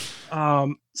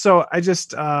 So I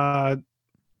just, I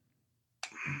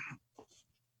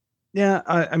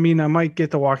mean, I might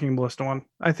get the Walking Ballista one.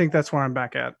 I think that's where I'm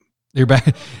back at. You're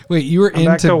back. Wait, you were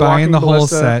into buying the whole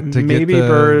set to get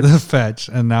the fetch,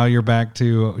 and now you're back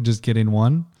to just getting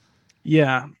one?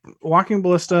 Yeah. Walking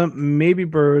Ballista, maybe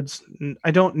birds. I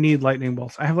don't need lightning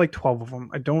bolts. I have 12 of them.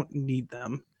 I don't need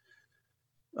them.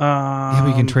 Yeah,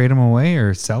 we can trade them away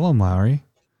or sell them, Lowry.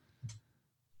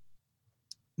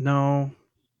 No,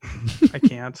 I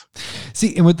can't.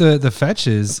 See, and with the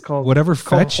fetches, whatever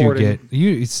fetch you get,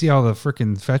 you see all the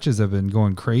freaking fetches have been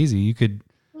going crazy. You could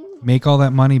make all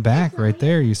that money back right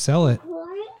there. You sell it.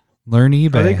 Learn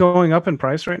eBay. Are they going up in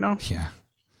price right now? Yeah.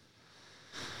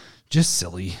 Just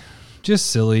silly.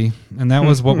 And that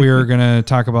was what we were going to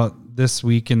talk about this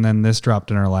week, and then this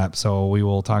dropped in our lap. So we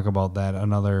will talk about that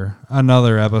another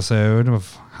episode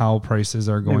of how prices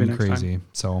are going crazy. Time.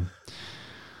 So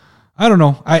I don't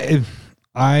know.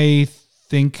 I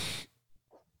think,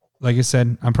 like I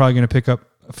said, I'm probably going to pick up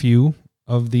a few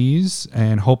of these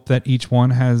and hope that each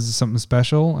one has something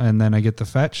special, and then I get the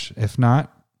fetch. If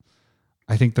not,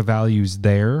 I think the value's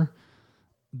there.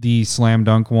 The slam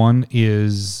dunk one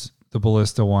is the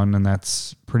Ballista one, and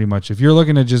that's pretty much, if you're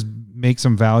looking to just make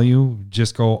some value,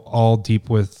 just go all deep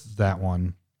with that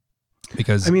one.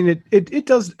 Because I mean, it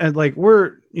does, and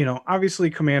we're, obviously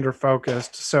Commander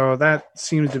focused, so that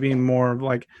seems to be more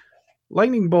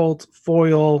Lightning Bolt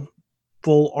foil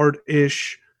full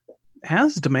art-ish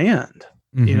has demand.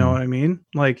 Mm-hmm. You know what I mean?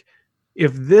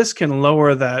 If this can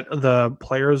lower the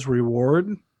player's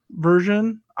reward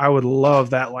version, I would love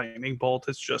that Lightning Bolt.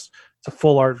 It's a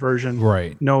full art version.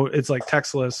 Right. No, it's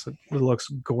textless. It looks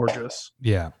gorgeous.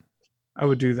 Yeah. I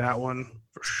would do that one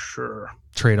for sure.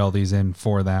 Trade all these in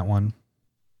for that one.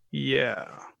 Yeah.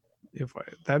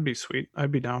 That'd be sweet.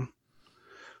 I'd be down.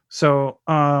 So,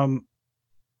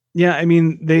 yeah, I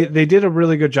mean, they did a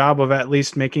really good job of at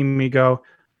least making me go,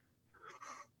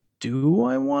 do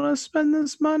I want to spend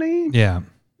this money? Yeah.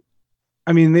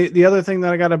 I mean, the other thing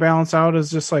that I got to balance out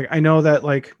is just I know that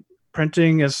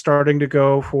printing is starting to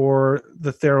go for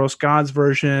the Theros Gods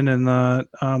version and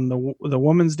the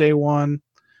Woman's Day one,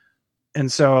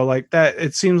 and so that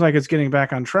it seems like it's getting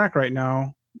back on track right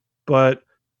now, but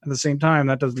at the same time,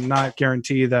 that does not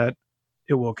guarantee that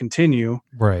it will continue.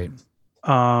 Right.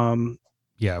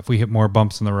 Yeah, if we hit more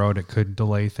bumps in the road, it could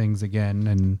delay things again,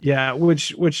 and yeah,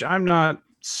 which I'm not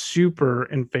super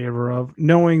in favor of,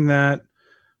 knowing that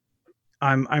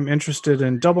I'm interested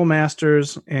in Double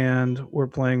Masters, and we're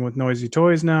playing with Noisy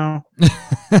Toys now.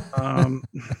 And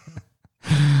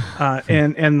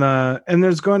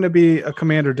there's going to be a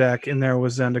Commander deck in there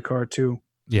with Zendikar too.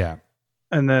 Yeah.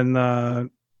 And then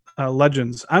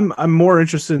Legends. I'm more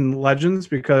interested in Legends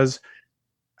because,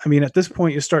 I mean, at this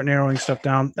point you start narrowing stuff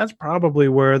down. That's probably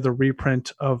where the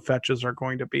reprint of fetches are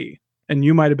going to be, and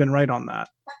you might have been right on that.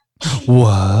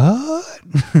 What?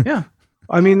 Yeah.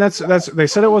 I mean, that's they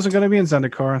said it wasn't going to be in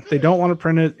Zendikar. They don't want to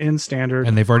print it in standard.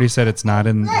 And they've already said it's not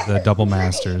in the Double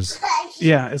Masters.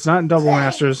 Yeah, it's not in Double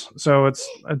Masters. So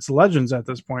it's Legends at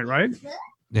this point, right?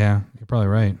 Yeah, you're probably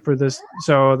right. For this.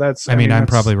 So that's I mean I'm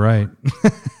probably right.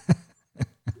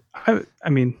 I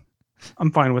mean,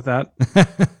 I'm fine with that.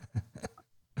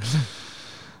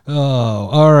 Oh,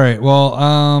 all right.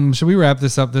 Well, should we wrap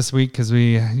this up this week? Because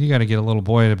you got to get a little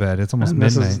boy to bed. It's almost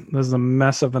midnight. This is a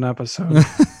mess of an episode.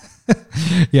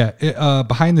 Yeah.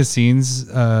 Behind the scenes,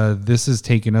 this has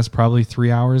taken us probably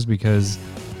 3 hours because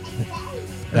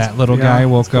that little guy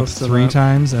woke up 3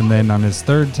 times, and then on his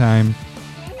 3rd time,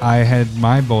 I had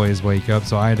my boys wake up,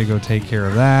 so I had to go take care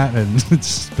of that, and it's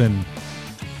just been,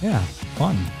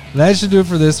 fun. That should do it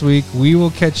for this week. We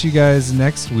will catch you guys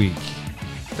next week.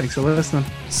 Thanks for listening.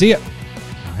 See ya.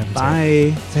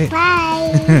 Bye. Say it.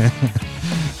 Bye.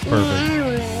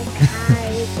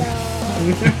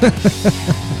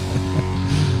 Perfect.